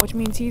freaking out, which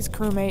means he's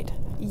crewmate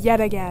yet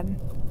again.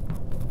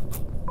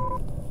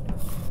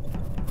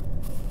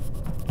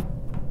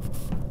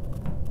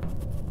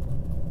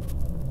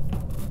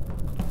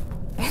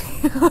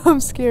 I'm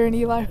scaring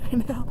Eli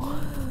right now.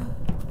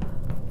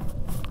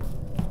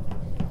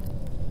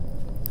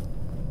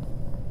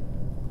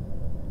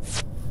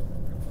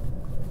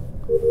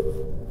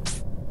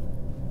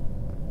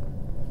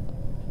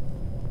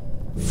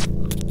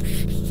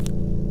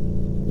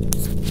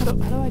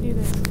 How do I do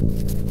this?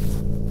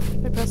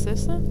 Did I press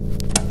this then?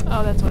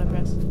 Oh, that's what I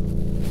pressed.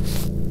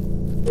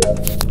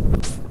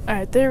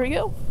 Alright, there we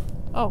go.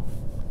 Oh.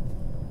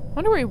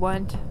 Wonder where he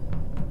went.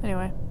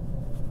 Anyway.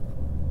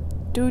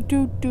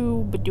 Derpy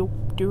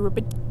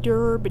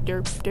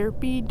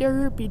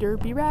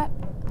rat.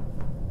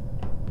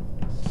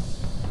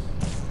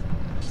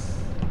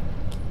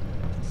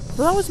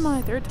 So that was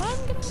my third time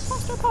getting a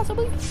imposter,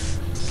 possibly.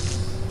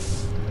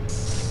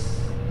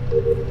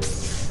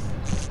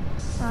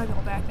 I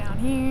go back down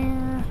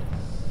here.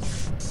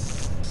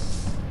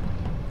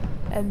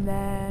 And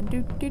then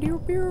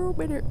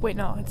wait,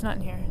 no, it's not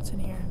in here, it's in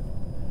here.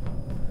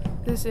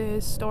 This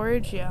is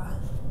storage, yeah.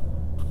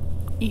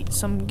 Eat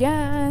some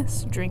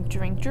gas, drink.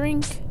 It's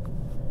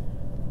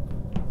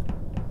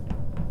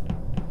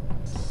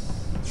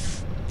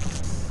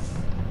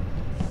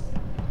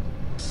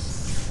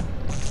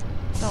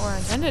not where I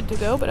intended to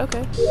go, but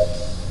okay.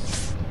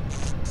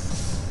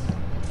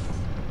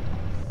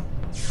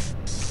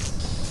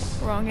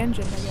 Wrong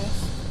engine, I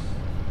guess.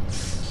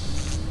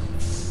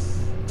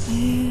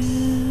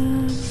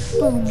 And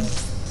boom.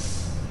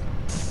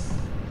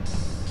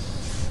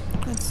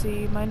 Let's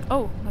see, my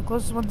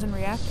closest one's in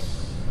reactor.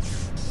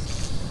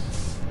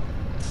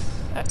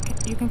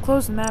 You can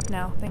close the map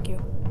now, thank you.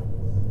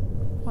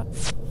 What?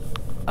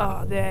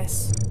 Oh,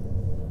 this.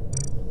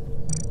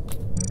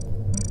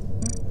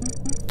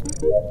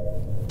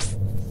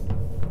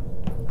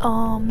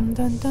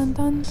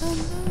 Dun.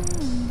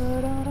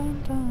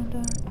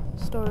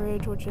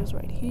 Storage, which is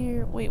right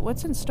here. Wait,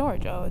 what's in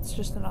storage? Oh, it's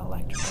just an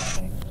electrical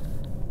thing.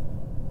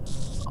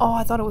 Oh,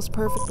 I thought it was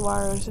perfect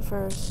wires at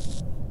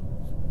first.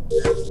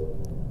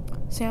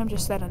 Sam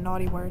just said a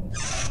naughty word.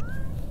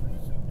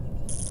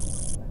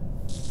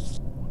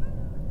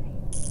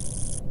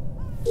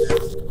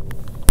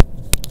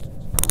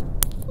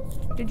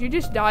 Did you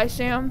just die,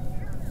 Sam?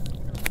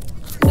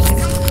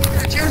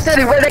 You're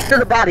standing right next to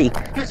the body.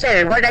 You're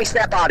standing right next to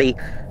that body.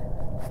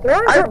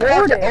 I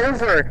walked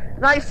over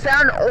and I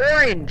found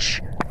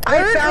orange.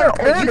 I found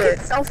orange. You can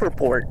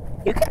self-report.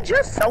 You can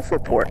just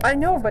self-report. I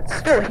know, but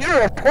still, he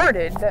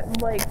reported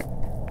that, like,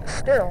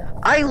 still.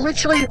 I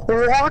literally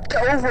walked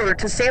over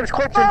to Sam's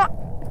corpse and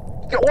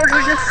the orange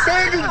was just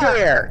standing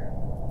there.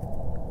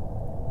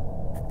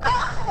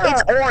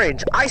 It's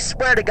orange. I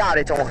swear to God,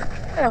 it's orange.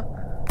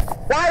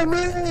 Why me?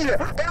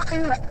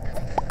 Why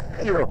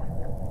you?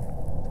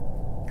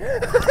 No,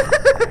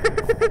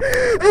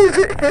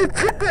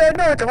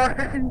 it's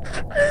orange.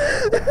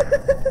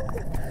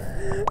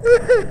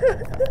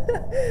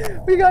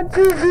 We got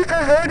 2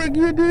 people voting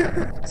you,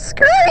 dude.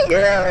 Screw you!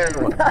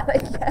 Not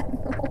again.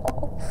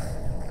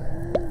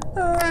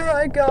 Oh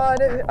my god,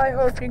 I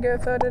hope you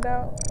get voted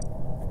out.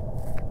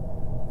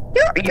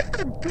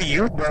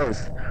 You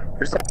both.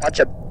 There's a bunch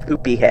of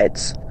poopy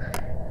heads.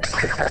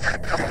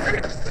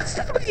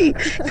 me.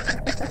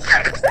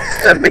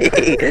 To me.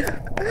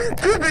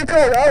 Truth be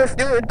told, I was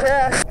doing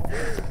tasks.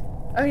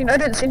 I mean, I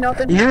didn't see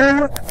nothing. You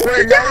were not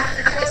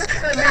close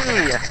to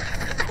me.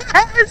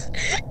 Yes!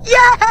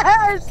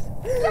 Yes!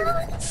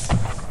 Yes!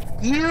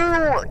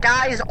 You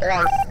guys are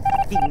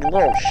f***ing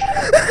little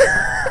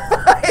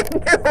I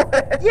knew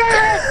it.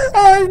 Yes!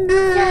 I knew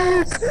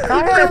Yes! it.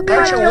 How are a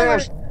bunch of little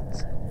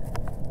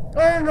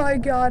Oh my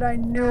god, I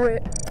knew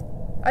it.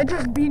 I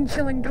just been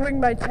chilling doing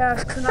my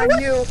tasks and I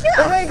knew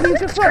the way he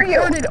just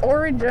reported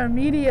orange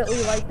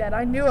immediately like that.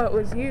 I knew it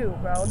was you,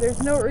 bro.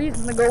 There's no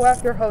reason to go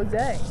after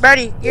Jose.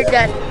 Brody, you're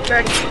dead.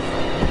 Brody.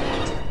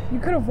 You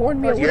could have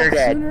warned me a little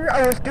sooner.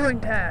 I was doing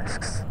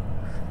tasks.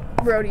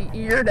 Brody,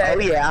 you're dead.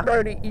 Oh yeah.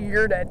 Brody,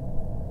 you're dead.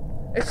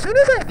 As soon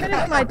as I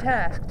finish my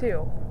task,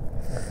 too.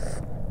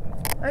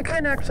 I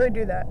can actually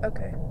do that.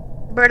 Okay.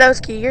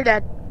 Brodowski, you're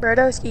dead.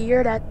 Brodowski,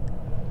 you're dead.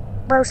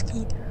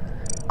 Broski.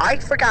 I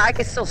forgot I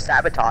could still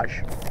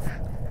sabotage.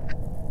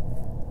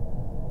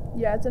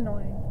 Yeah, it's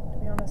annoying. To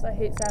be honest, I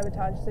hate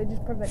sabotage. They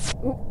just prevent.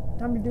 Oop,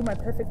 time to do my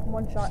perfect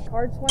one-shot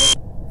card swipe.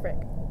 Frick.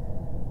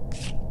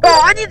 Bro,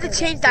 I need to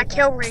change that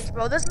kill range,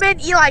 bro. This man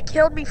Eli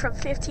killed me from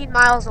 15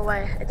 miles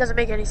away. It doesn't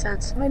make any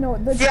sense. I know.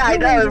 The Yeah, I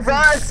kill know.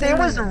 range is Sam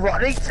was insane.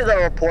 running to the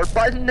report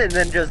button and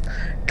then just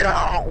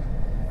go.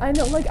 I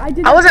know, like I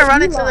did. I that wasn't to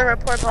running Eli. to the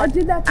report I button.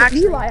 did that to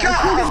Actually, Eli. I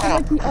killed him from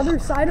like the other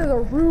side of the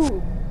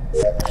room.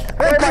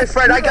 Hey, my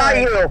friend, I got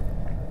you.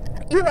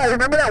 Eli,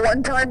 remember that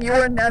one time you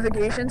were in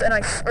navigations and or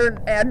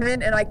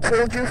admin and I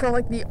killed you from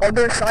like the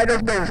other side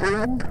of the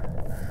room?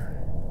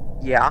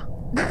 Yeah.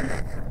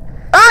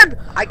 Run!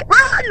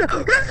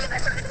 Run!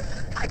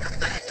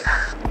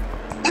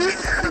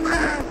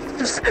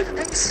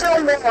 We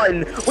still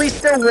won. We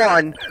still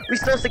won. We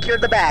still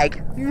secured the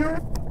bag.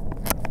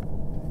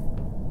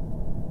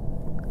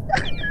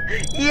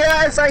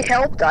 Yes, I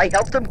helped. I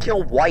helped him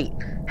kill White.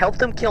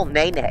 Helped him kill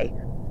Nene.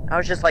 I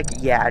was just like,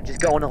 yeah,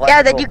 just going to let.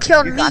 Yeah, then you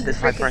killed me, got this,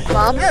 my freaking friend.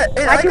 bum. Yeah,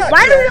 and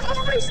Why did it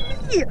always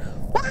me?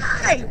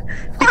 Why?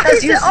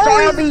 Because you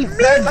saw me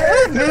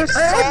vent. You I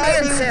saw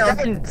had me me and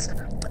vent.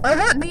 I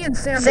want me and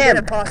Sam to Sam, get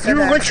imposter you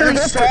back. literally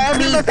Look saw at-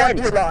 me look at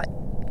vent.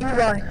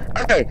 Eli.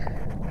 Okay,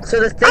 so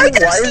the I thing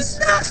didn't was.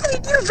 see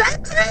nothing. You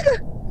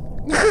vented.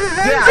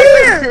 Yeah,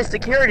 I went to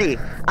security.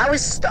 I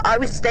was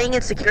staying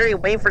in security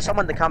waiting for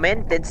someone to come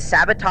in, then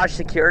sabotage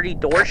security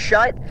doors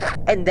shut,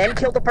 and then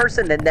kill the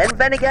person, and then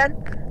vent again.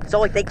 So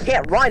like they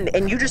can't run,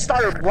 and you just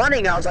started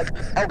running. I was like,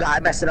 oh god, I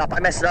messed it up.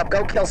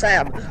 Go kill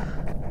Sam.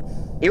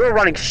 You were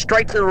running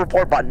straight to the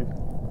report button.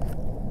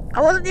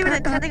 I wasn't even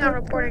intending on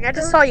reporting. I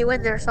just saw you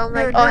in there, so I'm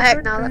like, oh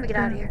heck no, let me get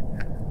out of here.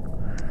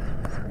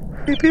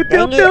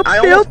 Dang it, I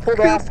almost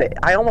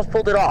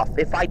pulled it off.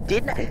 If I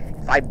didn't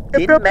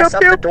mess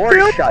up the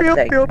door shut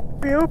thing,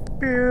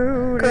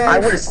 I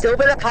would have still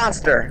been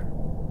imposter.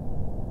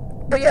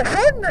 But yeah,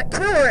 from that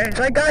kill range,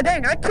 like god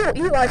dang, I killed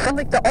Eli from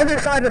like the other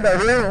side of the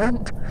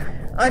room.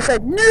 I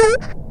said, no!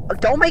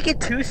 Don't make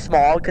it too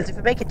small, because if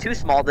you make it too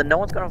small, then no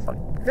one's gonna fuck.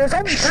 There's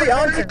only 3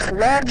 options.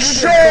 Long, medium,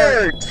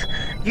 Short!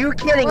 You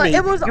kidding me?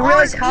 It was You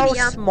realize on how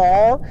medium.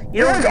 small?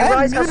 You It was on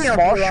realize how medium,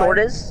 small Eli. short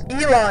is?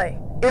 Eli,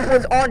 it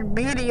was on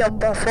medium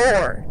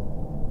before.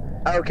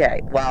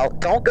 Okay, well,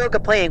 don't go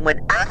complaining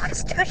when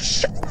it's too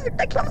short.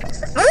 The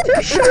class is No, too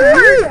it's short.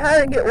 weird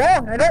having it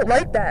long. I don't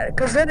like that,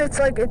 because then it's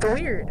like, it's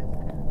weird.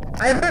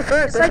 I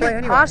prefer it It's this like way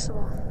anyway.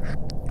 impossible.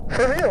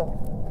 For real.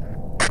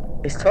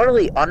 It's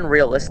totally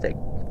unrealistic.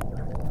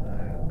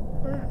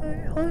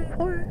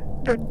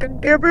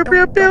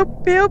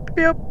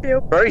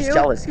 Brody's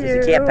jealous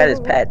because he can't pet his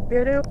pet.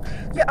 Yeah,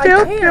 I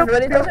can,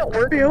 but it doesn't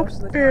work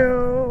most of the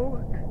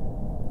time.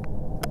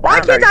 Why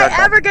I'm can't very I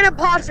sorry. ever get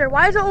imposter?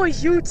 Why is it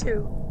always you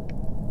two?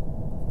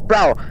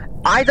 Bro,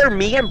 either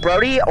me and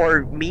Brody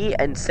or me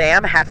and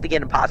Sam have to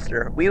get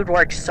imposter. We would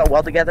work so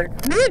well together.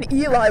 Me and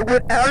Eli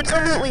would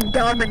absolutely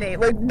dominate.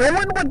 Like, no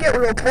one would get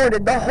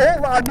reported. The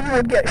whole lobby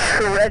would get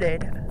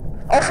shredded.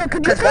 Also,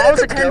 can you 'Cause if I turn was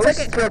it a to 10 ghost-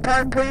 second kill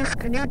time, please?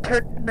 Can you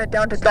turn it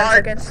down to 10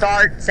 Start, seconds?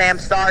 Sam,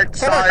 start.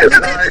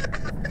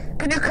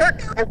 Can you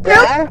cut?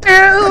 Well,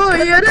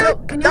 Can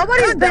you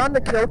Nobody's turn down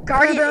the kill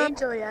Guardian down?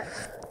 Angel yet.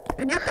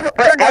 Can you But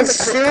turn down as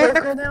the soon-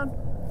 kill down?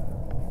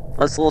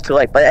 well, it's a little too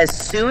late, but as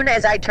soon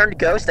as I turned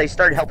ghost, I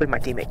started helping my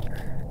teammate.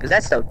 Because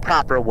that's the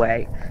proper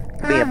way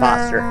to be an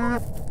imposter.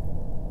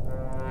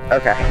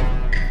 Okay.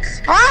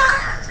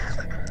 Ah!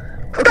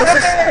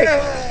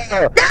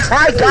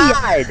 My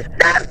god!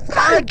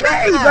 My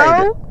god!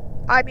 Bro,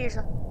 I'm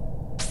here.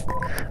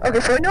 Okay,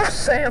 so we know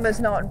Sam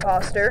is not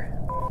imposter.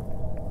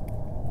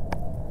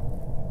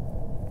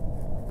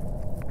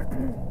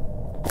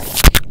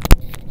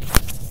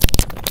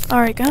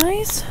 Alright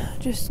guys,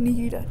 just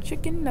need a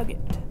chicken nugget.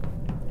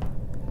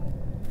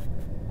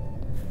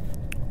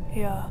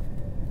 Hey,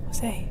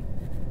 Jose,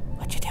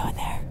 what you doing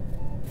there?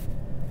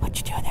 What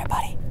you doing there,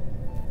 buddy?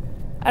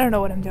 I don't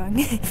know what I'm doing.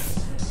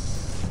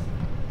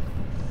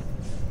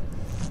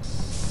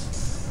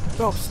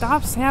 Bro,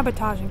 stop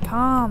sabotaging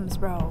comms,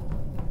 bro.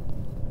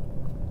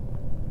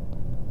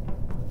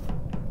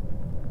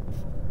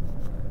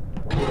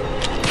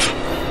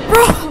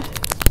 Bro!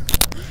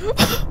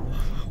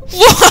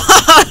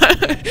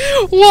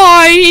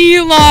 Why,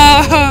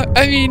 Eli?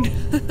 I mean,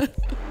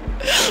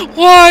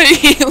 why,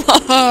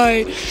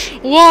 Eli?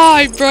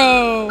 Why,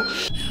 bro?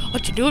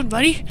 What you doing,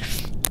 buddy?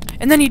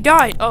 And then he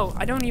died. Oh,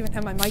 I don't even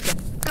have my mic in.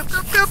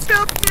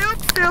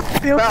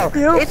 Bro,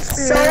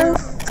 it's so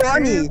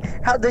funny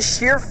how the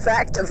sheer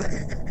fact of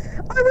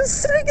I was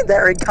sitting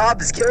there and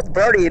Cobbs killed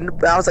Brody and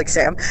I was like,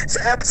 Sam.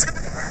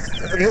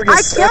 And you were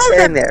just I killed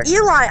him, there.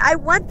 Eli. I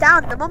went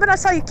down. The moment I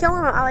saw you kill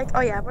him, I like,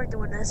 oh yeah, we're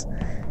doing this.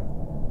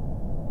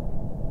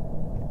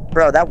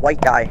 Bro, that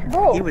white guy,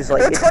 Bro, he was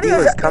like, what's funny he is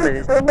was that coming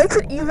in. what makes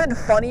it even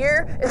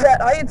funnier is that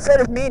I had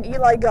said if me and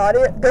Eli got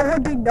it, there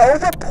would be no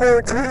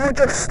reports. We would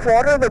just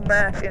slaughter the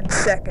match in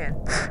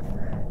seconds.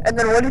 And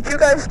then what did you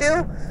guys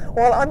do?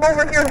 While I'm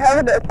over here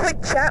having a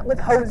quick chat with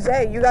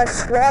Jose, you guys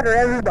slaughter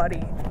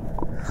everybody.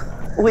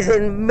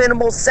 Within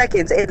minimal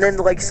seconds, and then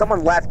like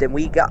someone left and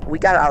we got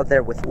out of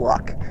there with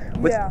luck.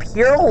 With Yeah.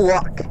 pure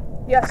luck.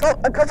 Yeah, so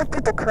a couple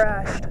people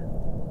crashed.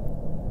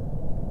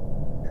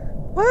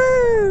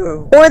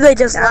 Woo! Or they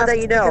just Now left that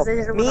you know, because they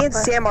didn't me wanna and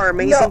play. Sam are No,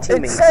 amazing it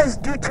teammates. says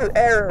due to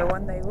error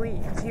when they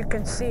leave. You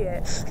can see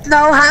it.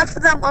 No, half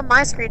of them on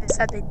my screen it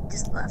said they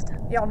just left.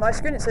 Yeah, on my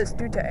screen it says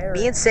due to error.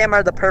 Me and Sam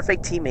are the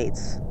perfect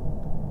teammates.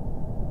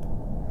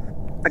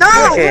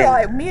 No, Occasion.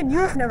 Eli, me and you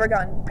have never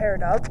gotten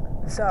paired up,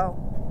 so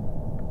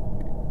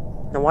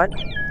You know what?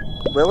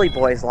 Lily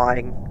Boy's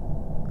lying.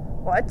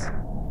 what?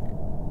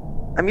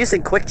 I'm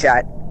using quick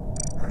chat.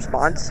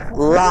 Response?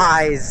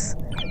 Lies.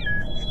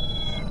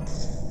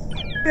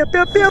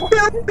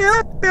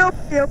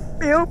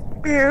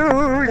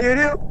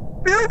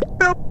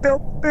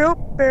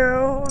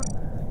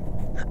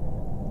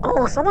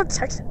 Oh, someone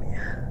texted me.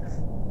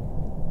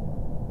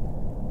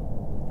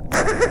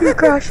 You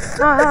crush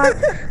time.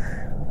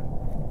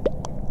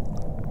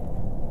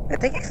 I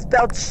think I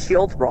spelled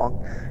shield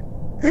wrong.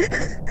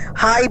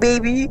 Hi,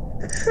 baby.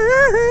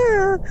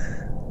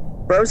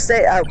 Bro,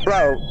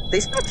 they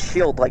spelled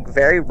shield like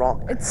very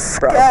wrong. It's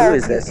Bro, Scout, who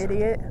is this? you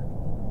idiot.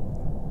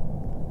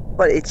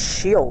 But it's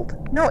shield.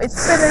 No, it's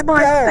Spit in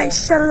my Scout.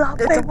 face, shut up,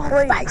 It's a in my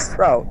place. face.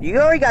 Bro, you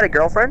already got a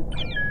girlfriend?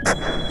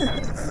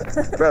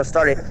 Bro,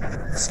 start it.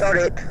 Start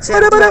it.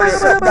 Sam, Brody,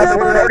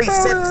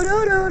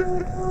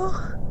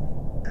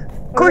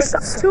 Of course,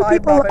 two Hi,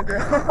 people. Baba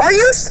girl. Are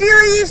you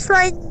serious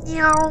right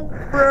now,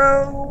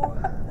 bro?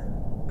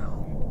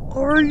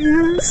 Are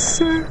you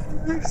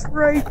serious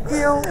right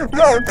now?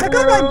 Bro, check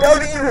out my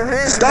W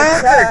Riz in the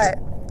chat.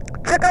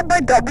 Check out my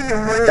W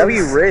Riz.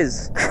 W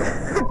Riz.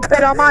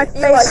 Spit on my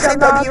Eli, face, say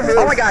shut up. W Riz.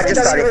 Oh my god, just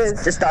Say start W it.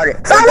 Riz. Just start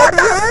it. Say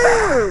W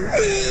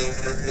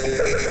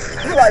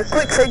Riz. Eli,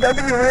 quick, say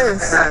W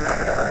Riz. Start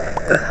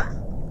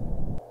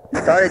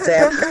it,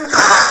 Sam.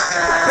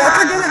 Don't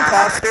forget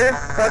imposter.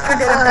 Don't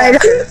forget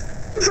imposter.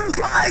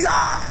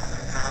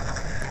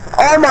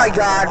 Oh my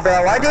god,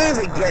 bro. I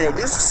didn't even get it.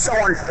 This is so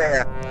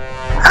unfair.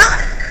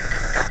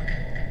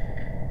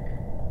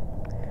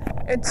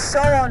 It's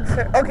so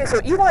unfair. Okay, so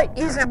Eli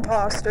is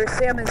imposter,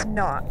 Sam is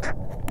not.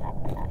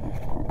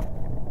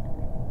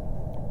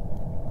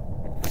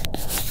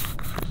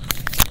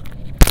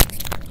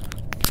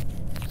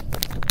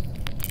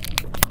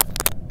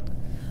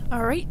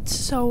 Alright,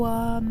 so,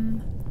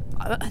 I'm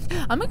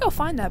gonna go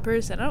find that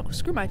person. Oh,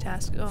 screw my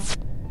task. Oh.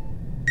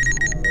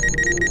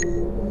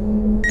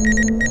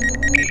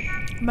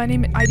 My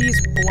ID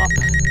is Blup.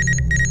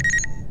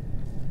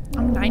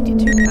 I'm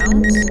 92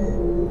 pounds?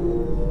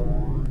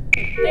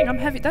 Dang, I'm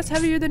heavy. That's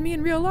heavier than me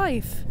in real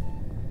life.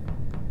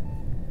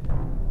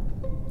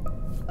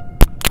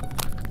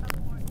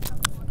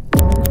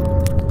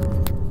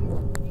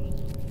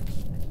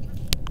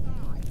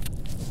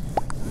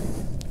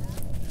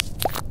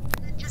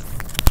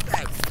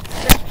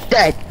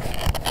 Dead.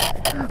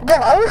 Bro,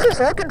 I was just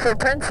looking for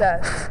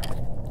Princess.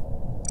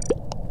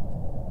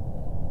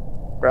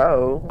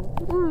 Bro.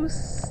 Ooh,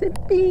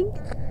 Simping.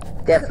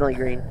 Definitely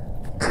green.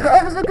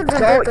 I was looking for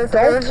Princess.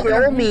 I Don't was kill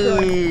looking for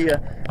me.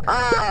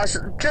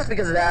 Just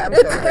because of that, I'm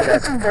going with Princess.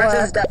 It's Princess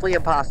is black. definitely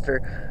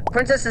imposter.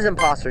 Princess is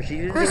imposter. She's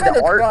using said the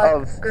it's art black?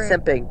 of Green.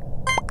 simping.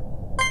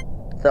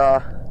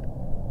 The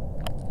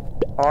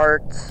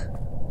art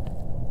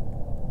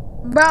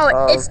Bro,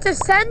 of it's the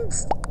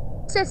sense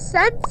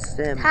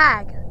sim.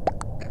 tag.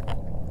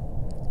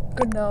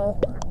 Good no.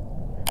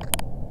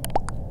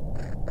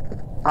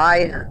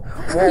 I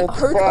won't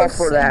Heard fall of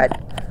for sim. that.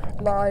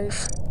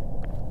 Lies.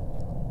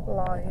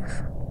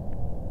 Lies.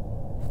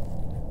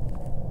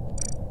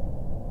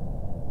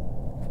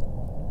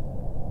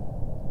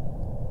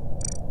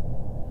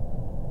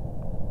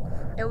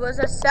 It was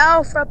a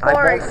self-report.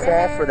 I won't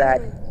fall for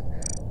that. Yay.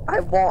 I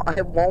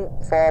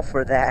won't fall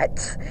for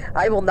that.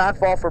 I will not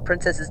fall for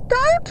Princess's.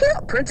 Don't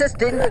kill. Princess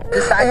didn't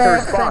decide to Oh,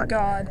 respond. thank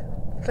God.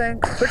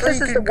 Thanks.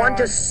 Princess is the freaking one God.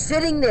 just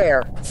sitting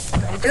there.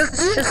 Just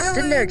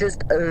sitting there,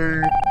 just.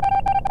 You're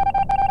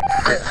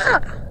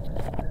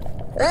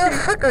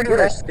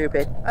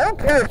stupid. I don't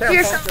care if they're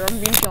Here's imposter, I'm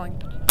being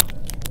chilling.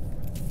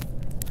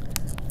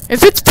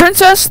 If it's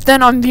Princess,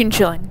 then I'm being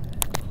chilling.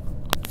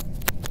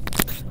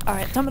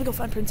 Alright, I'm gonna go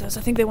find Princess.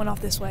 I think they went off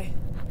this way.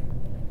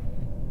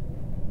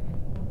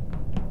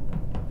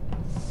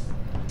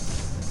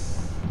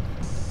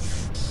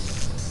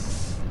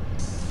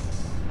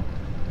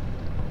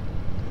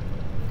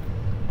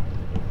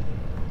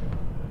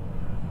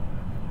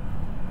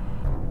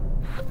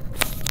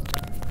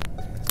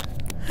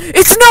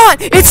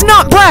 It's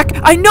not black!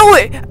 I know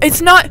it!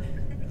 It's not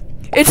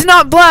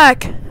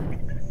black!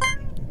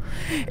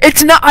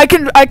 It's not, I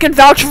can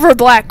vouch for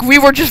black. We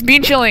were just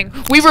being chilling.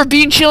 We were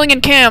being chilling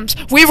in cams.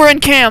 We were in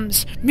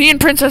cams. Me and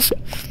Princess.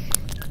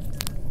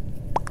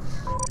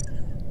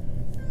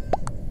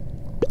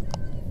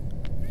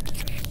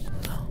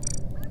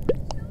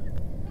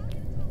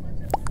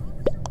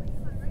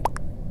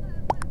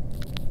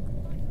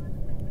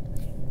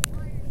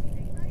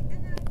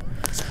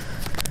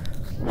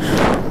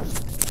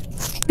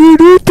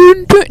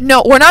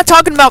 No, we're not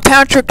talking about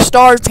Patrick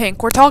Star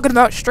Pink. We're talking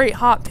about straight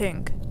hot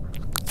pink.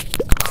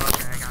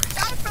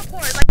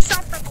 Self-report, like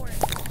self-report.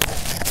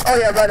 Oh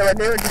yeah, by the way,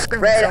 they were just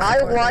screaming. Red,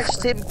 I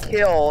watched him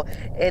kill,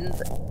 and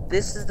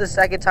this is the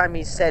second time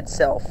he said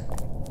self.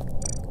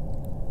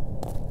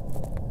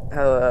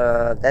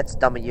 That's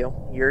dumb of you.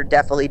 You're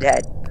definitely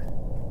dead.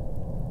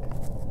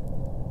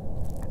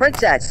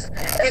 Princess,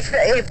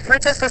 if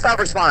Princess does not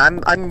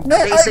respond, I'm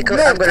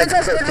basically I'm gonna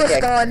Princess quit did the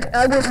kick. respond.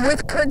 I was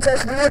with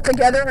Princess. We were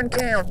together in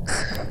cams.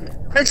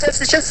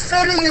 Princess is just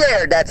sitting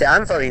there. That's it.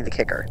 I'm voting the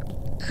kicker.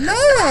 No.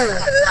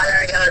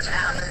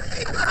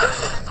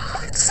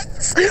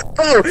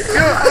 Bro,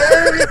 your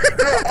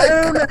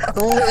own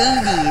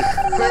lady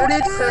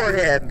voted for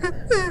him.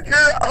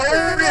 Your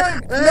own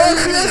lady. No,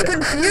 she was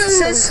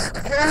confused.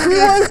 She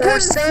was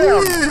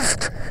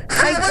confused. I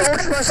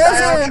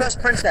don't trust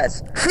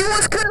Princess. She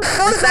was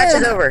confuzzled. This match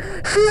is over.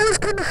 She was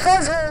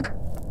confuzzled.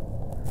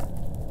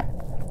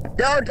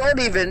 No, don't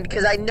even,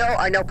 because I know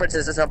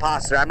Princess is an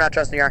imposter. I'm not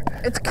trusting her.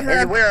 It's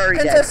And we're already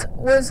Princess dead.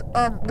 was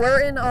we're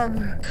in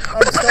storage.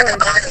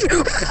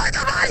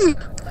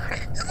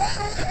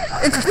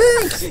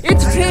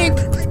 It's pink.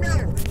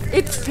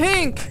 It's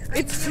pink.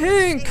 It's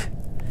pink.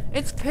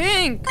 It's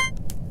pink.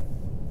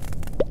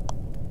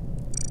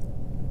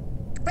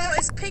 Bro,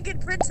 it's Pink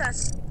and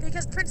Princess.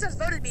 Because Princess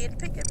voted me, and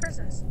Pink and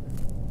Princess.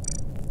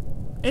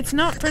 It's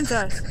not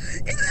Princess.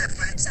 Even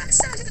Princess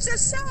says it's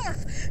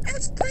herself.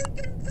 It's Pink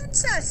and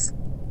Princess.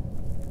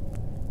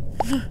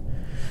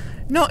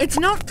 No, it's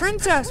not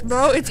Princess,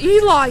 bro. It's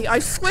Eli. I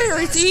swear,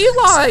 it's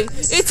Eli.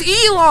 It's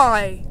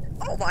Eli.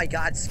 Oh my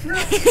God! Screw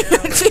you.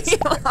 It's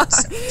Eli.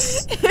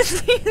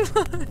 It's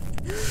Eli.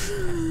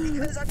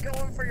 Because I'm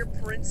going for your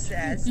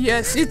princess.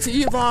 Yes, it's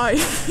Eli.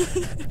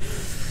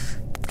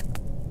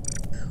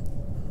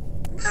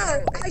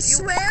 No, I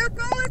swear,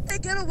 bro, if they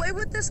get away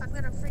with this, I'm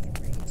gonna freaking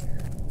rage.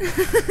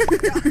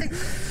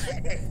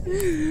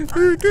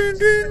 Or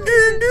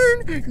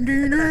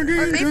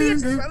maybe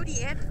it's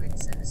Brody and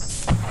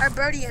Princess. Or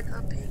Brody and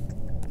Pink.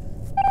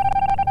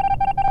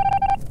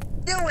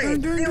 Do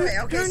it.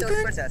 Okay, so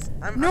it's princess.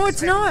 No, I'm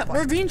it's spamming not. this We're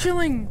button. being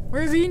chilling.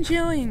 We're being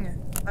chilling.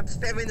 I'm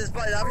spamming this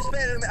button. I'm It's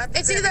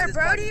spamming either this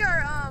Brody button.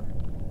 or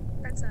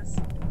Princess.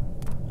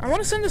 I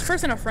want to send this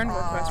person a friend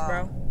request,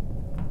 bro.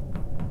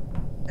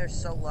 They're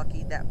so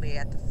lucky that we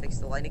had to fix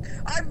the lighting.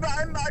 I'm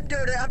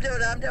doing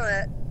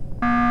it.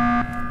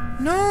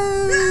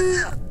 No.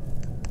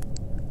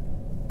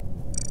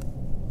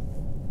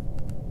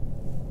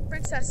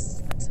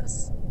 Princess.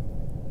 It's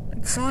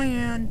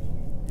cyan.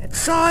 It's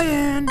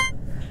cyan.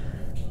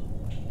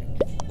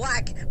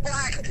 Black.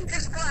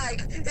 It's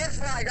black.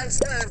 I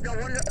swear, if no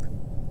one.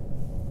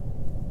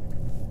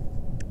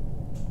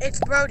 It's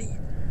Brody.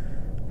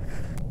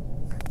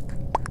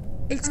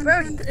 It's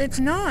Brody. It's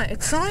not.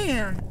 It's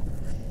cyan.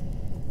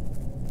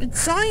 It's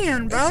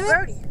cyan, bro. It's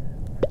Brody.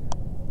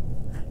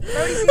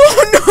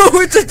 Oh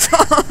no, it's a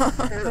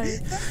tie.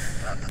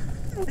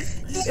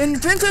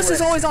 And Princess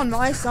is always on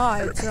my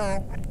side,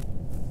 so.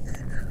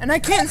 And I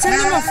can't send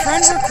them a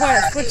friend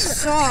request, which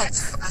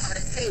sucks.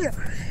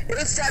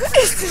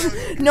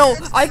 No,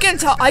 I can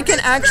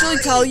actually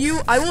tell you.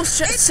 I will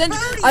send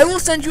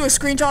you a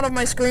screenshot of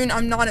my screen.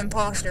 I'm not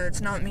imposter. It's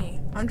not me.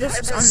 I'm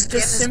just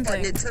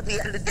simping. Until the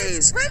end of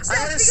days.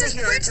 Princess, because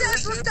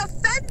Princess was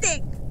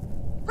defending.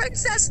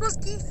 Princess was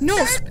defending.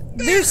 No,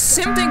 they're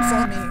simping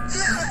for me.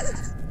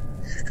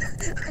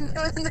 I'm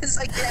doing this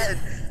again.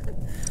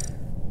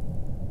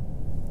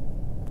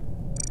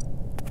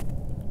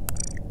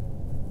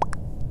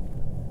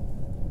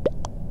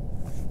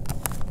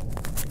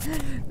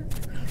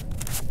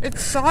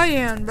 It's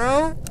cyan,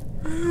 bro.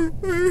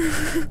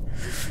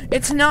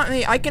 It's not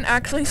me. I can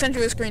actually send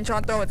you a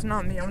screenshot, though. It's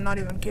not me. I'm not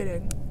even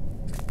kidding.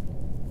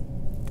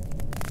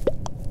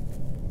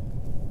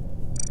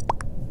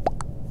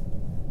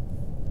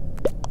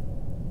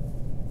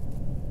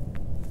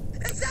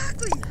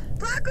 Exactly.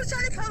 Black was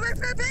trying to cover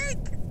for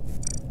Pink.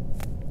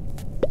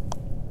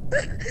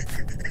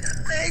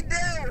 I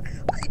know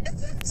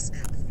it's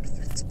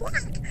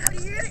black.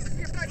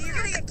 You're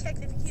gonna get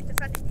kicked if you keep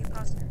defending the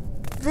imposter.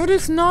 Bro,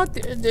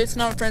 it's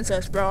not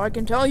Princess, bro. I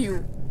can tell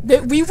you.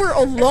 That we were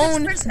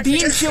alone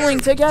being chilling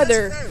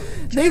together.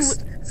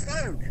 Just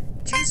vote.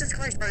 Jesus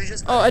Christ, bro,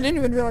 just Oh, I didn't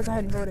even realize I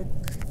hadn't voted.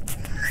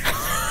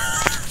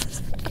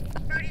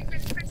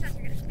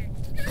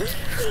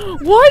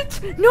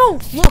 What? No,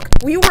 look,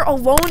 we were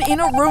alone in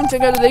a room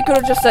together. They could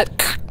have just said,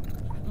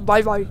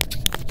 bye-bye.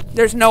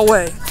 There's no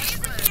way.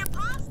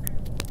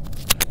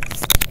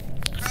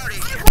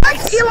 Why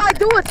can't I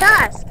do a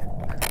task?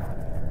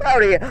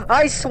 Brody,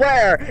 I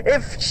swear,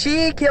 if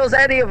she kills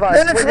any of us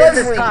Then it's within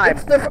this Leslie. time.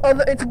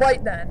 It's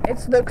white then.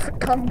 It's the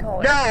cum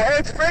color. No,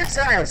 it's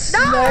Princess. No,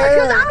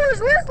 because I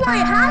was with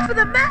like half of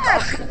the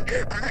match.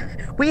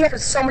 We have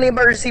so many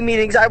emergency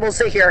meetings, I will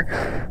sit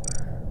here.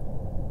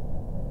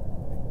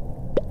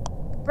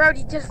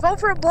 Brody, just vote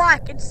for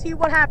black and see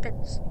what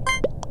happens.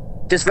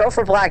 Just vote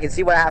for black and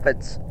see what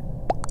happens.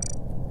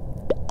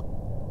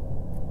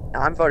 No,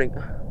 I'm voting.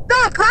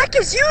 No, black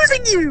is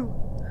using you!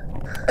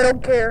 I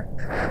don't care.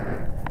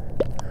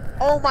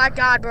 Oh my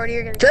god, Brody,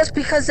 you're gonna Just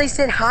because they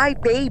said hi,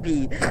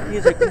 baby.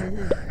 He's like,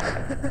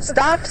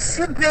 stop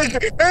simping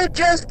and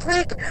just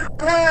click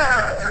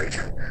black.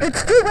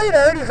 It's too late.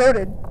 I already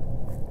voted.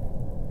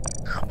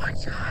 Oh my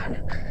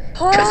god.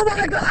 Oh Just my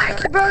click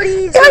black. god,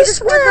 Brody, I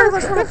swear,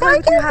 if if I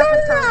get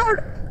out.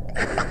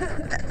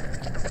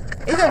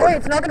 Either way,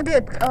 it's not gonna be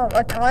a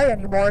tie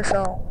anymore.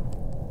 So.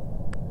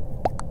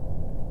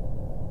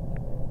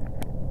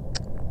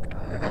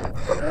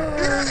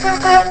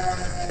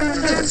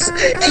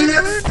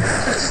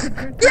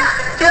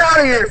 Yeah! Get out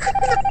of here!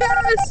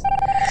 Yes!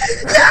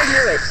 I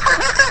knew it!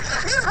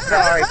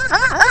 Sorry.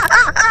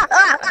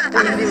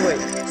 I knew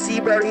it. See,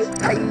 Brody?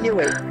 I knew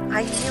it.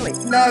 I knew it.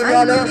 No,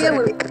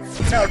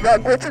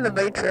 glitch in the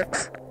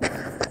Matrix.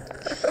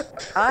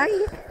 I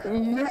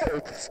knew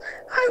it.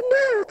 I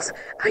knew it.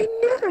 I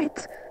knew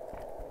it.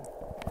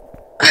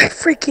 I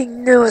freaking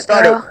knew it,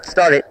 Start bro. it.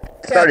 Start it.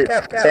 Start it,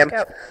 Sam.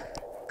 Cap.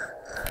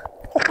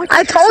 Oh my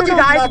I told you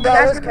guys, No, you bro,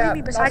 guys it was can believe cap.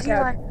 me That besides was you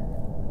cap. lie.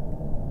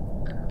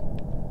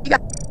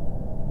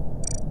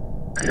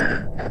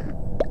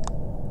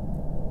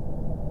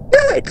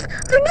 Knew it.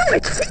 I knew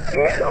it.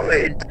 I knew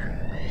it.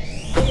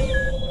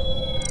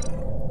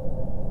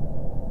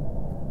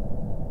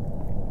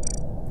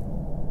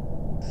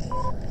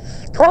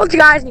 Told you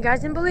guys, and you guys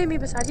didn't believe me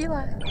besides you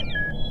lie.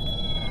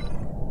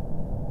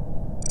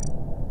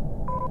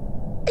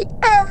 Hey.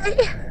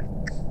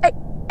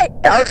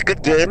 That was a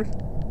good game.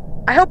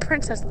 I hope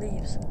Princess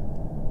leaves.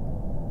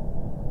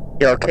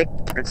 Yo, kick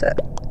Princess.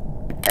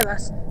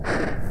 Unless.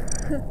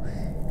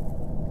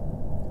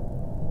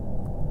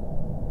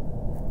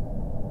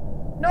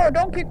 No,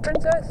 don't kick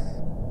Princess.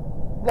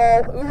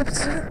 Lol.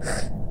 Oops.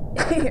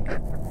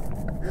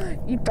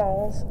 Eat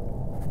balls.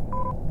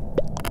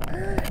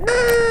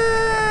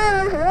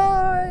 No!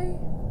 Why?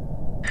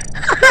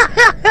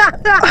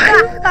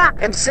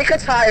 I'm sick and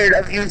tired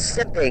of you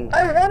simping.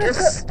 I wanted Just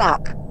to.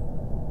 stop.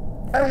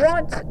 I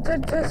want to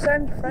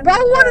send friends. Bro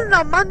wanted an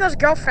Among Us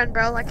girlfriend,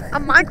 bro. Like, a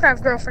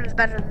Minecraft girlfriend is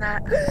better than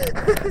that.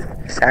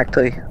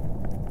 Exactly.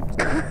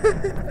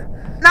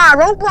 Nah,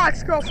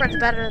 Roblox girlfriend's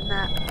better than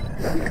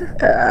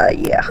that.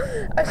 Yeah.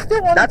 I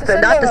still wanted Not to the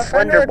send not them the a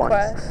friend slender ones.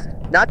 request.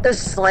 Not the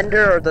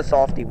slender or the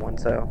softy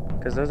ones though,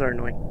 because those are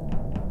annoying.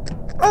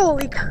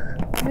 Holy.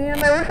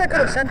 Man, I wish I could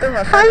have sent them a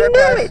I friend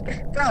knew request.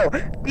 it,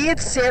 bro. Me and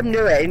Sam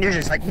knew it, and you're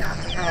just like,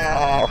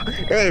 no,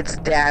 it's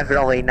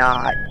definitely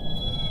not.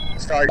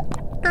 Start.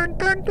 Dun,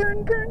 dun,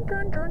 dun, dun,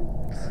 dun, dun.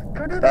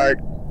 Dun, dun, Start.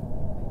 dun.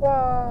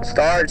 Wow.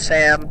 Start,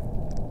 Sam.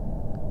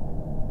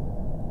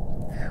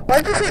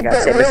 Why'd you say I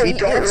gotta say, really? if you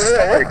don't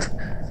start,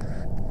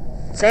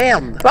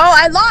 Sam. Bro,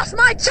 I lost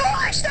my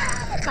joystick!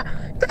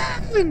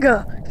 Dang!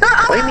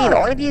 What do you mean?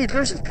 All you need to do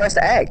is just press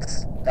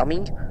X,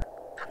 dummy.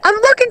 I'm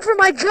looking for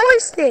my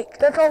joystick!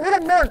 That's a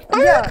little more.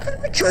 Oh,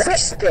 Yeah.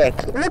 joystick.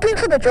 Looking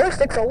for the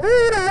joystick's a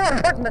little more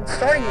important than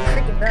starting your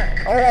freaking match.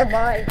 Oh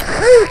my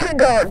freaking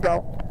god,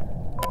 bro.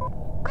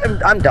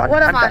 I'm done.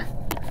 What am I'm I?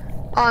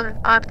 done.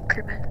 I'm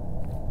crewman.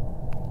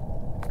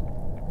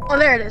 Oh,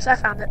 there it is. I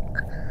found it.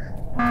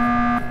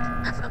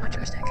 I found my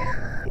joystick.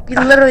 You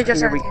literally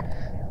just Here heard we- it.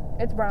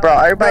 It's brown. Bro,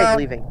 everybody's Brown.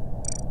 leaving.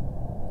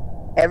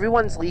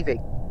 Everyone's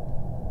leaving.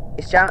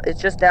 It's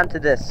just down to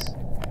this.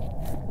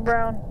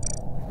 Brown.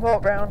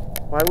 Vote brown.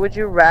 Why would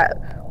you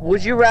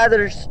would you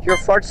rather your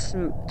farts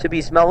to be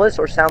smellless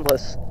or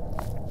soundless?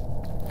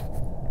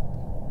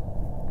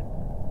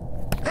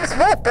 Just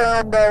vote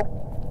brown, bro.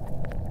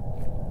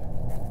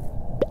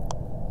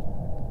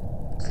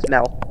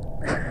 Smell.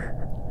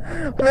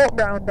 Vote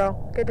brown,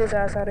 bro. Get his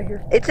ass out of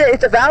here.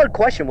 It's a valid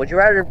question. Would you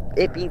rather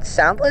it be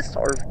soundless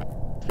or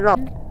smell?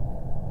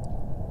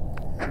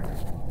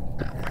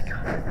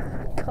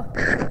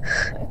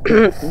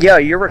 Yo,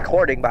 you're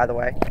recording, by the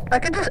way. I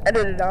can just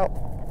edit it out.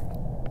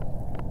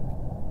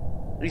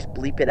 Just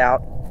bleep it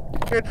out.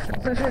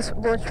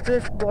 Let's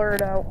just blur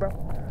it out, bro.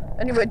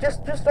 Anyway,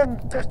 just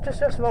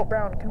vote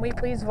brown. Can we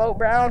please vote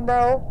brown,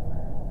 bro?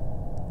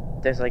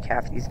 there's like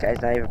half these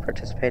guys not even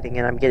participating,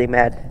 and I'm getting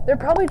mad. They're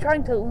probably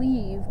trying to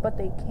leave, but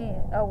they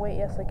can't. Oh wait,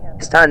 yes they can.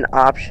 It's not an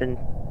option.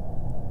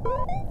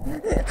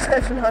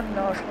 That's not an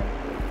option.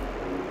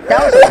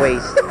 That was a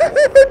waste.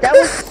 That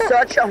was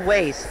such a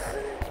waste.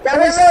 That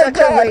was such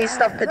a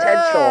waste of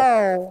potential.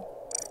 No.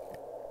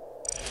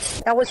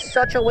 That was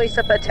such a waste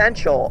of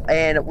potential,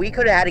 and we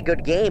could have had a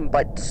good game,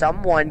 but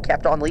someone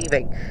kept on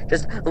leaving.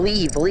 Just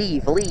leave.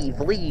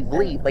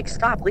 Like,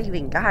 stop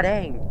leaving, god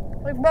dang.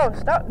 Like, bro,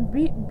 stop,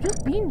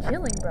 just being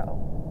chilling, bro.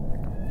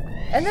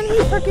 And then he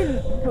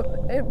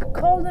freaking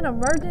called an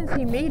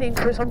emergency meeting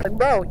for something,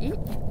 bro, eat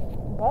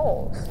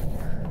balls.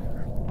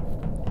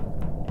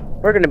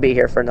 We're gonna be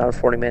here for another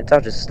 40 minutes,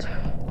 I'm just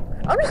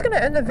gonna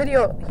end the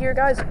video here,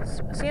 guys.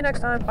 See you next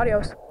time.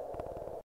 Adios.